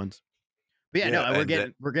some cool ones. But yeah, no,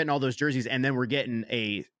 and we're getting all those jerseys, and then we're getting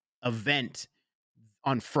a event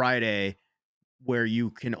on Friday where you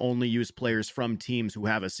can only use players from teams who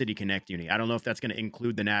have a City Connect uni. I don't know if that's going to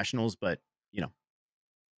include the Nationals, but yeah,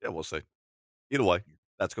 we'll see. Either way,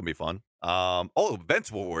 that's gonna be fun. Events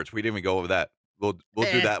awards. We didn't even go over that. We'll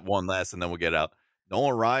do that one last, and then we'll get out.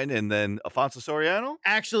 Nolan Ryan and then Alfonso Soriano.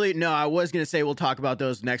 Actually, no, I was going to say we'll talk about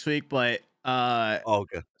those next week, but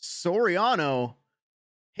Okay. Soriano,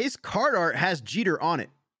 his card art has Jeter on it.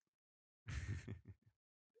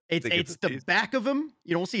 It's the back of him.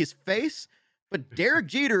 You don't see his face, but Derek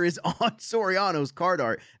Jeter is on Soriano's card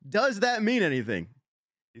art. Does that mean anything?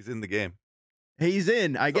 He's in the game. He's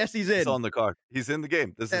in. I guess he's in. He's on the card. He's in the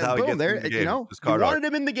game. This is how he gets there. in the game. You know, you wanted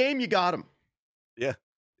him in the game, you got him. Yeah.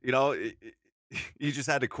 You know, he just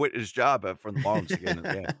had to quit his job from the Marlins to get in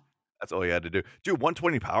the game. That's all he had to do. Dude,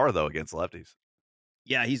 120 power, though, against lefties.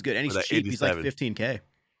 Yeah, he's good. And he's cheap. 87. He's like $15K.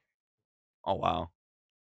 Oh, wow.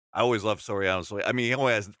 I always love Soriano. I mean, he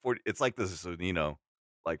only has 40. It's like this, you know,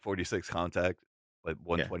 like 46 contact, like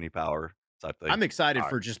 120 power type thing. I'm excited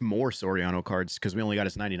for just more Soriano cards because we only got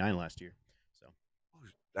his 99 last year. So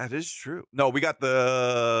that is true. No, we got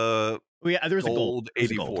the there's gold a gold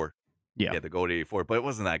 84. Gold. Yeah, the gold 84, but it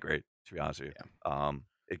wasn't that great, to be honest with you. Yeah.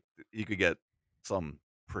 You could get some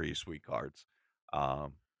pretty sweet cards,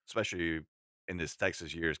 especially in his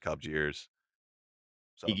Texas years, Cubs years.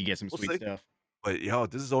 So you could get some sweet stuff. But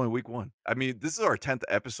this is only week 1. I mean, this is our 10th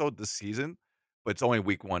episode this season, but it's only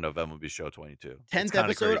week 1 of MLB Show 22. 10th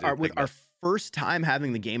episode with our first time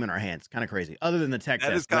having the game in our hands. Kind of crazy. Other than the tech test.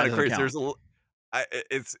 That is kind of crazy.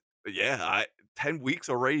 There's 10 weeks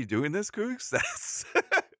already doing this, Cougs. That's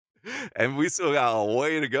and we still got a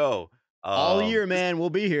way to go. All year, man. We'll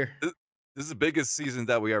be here. This is the biggest season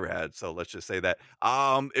that we ever had. So let's just say that.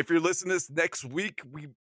 If you're listening to this next week, we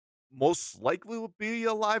most likely will be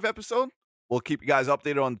a live episode. We'll keep you guys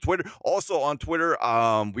updated on Twitter. Also on Twitter,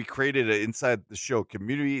 we created an Inside the Show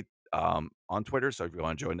community on Twitter. So if you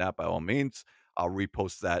want to join that, by all means, I'll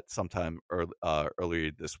repost that sometime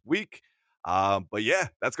earlier this week. But yeah,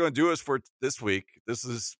 that's going to do us for this week. This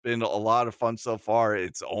has been a lot of fun so far.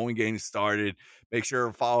 It's only getting started. Make sure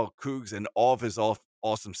to follow Cougs and all of his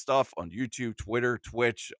awesome stuff on YouTube, Twitter,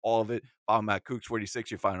 Twitch, all of it. Follow him at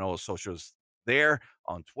Cougs46. You find all the socials there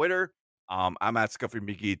on Twitter. I'm at Scuffy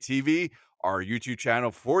Mickey TV. Our YouTube channel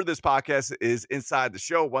for this podcast is Inside the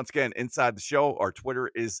Show. Once again, Inside the Show. Our Twitter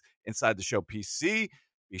is Inside the Show PC.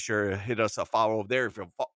 Be sure to hit us a follow there. If you're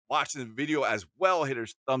watching the video as well, hit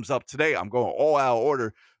us thumbs up today. I'm going all out of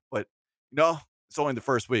order, but it's only the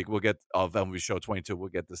first week. We'll get MLB Show 22. We'll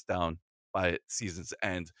get this down by season's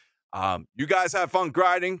end. You guys have fun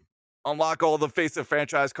grinding. Unlock all the Face of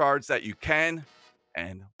Franchise cards that you can,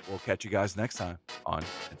 and we'll catch you guys next time on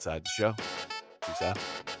Inside the Show. Peace out.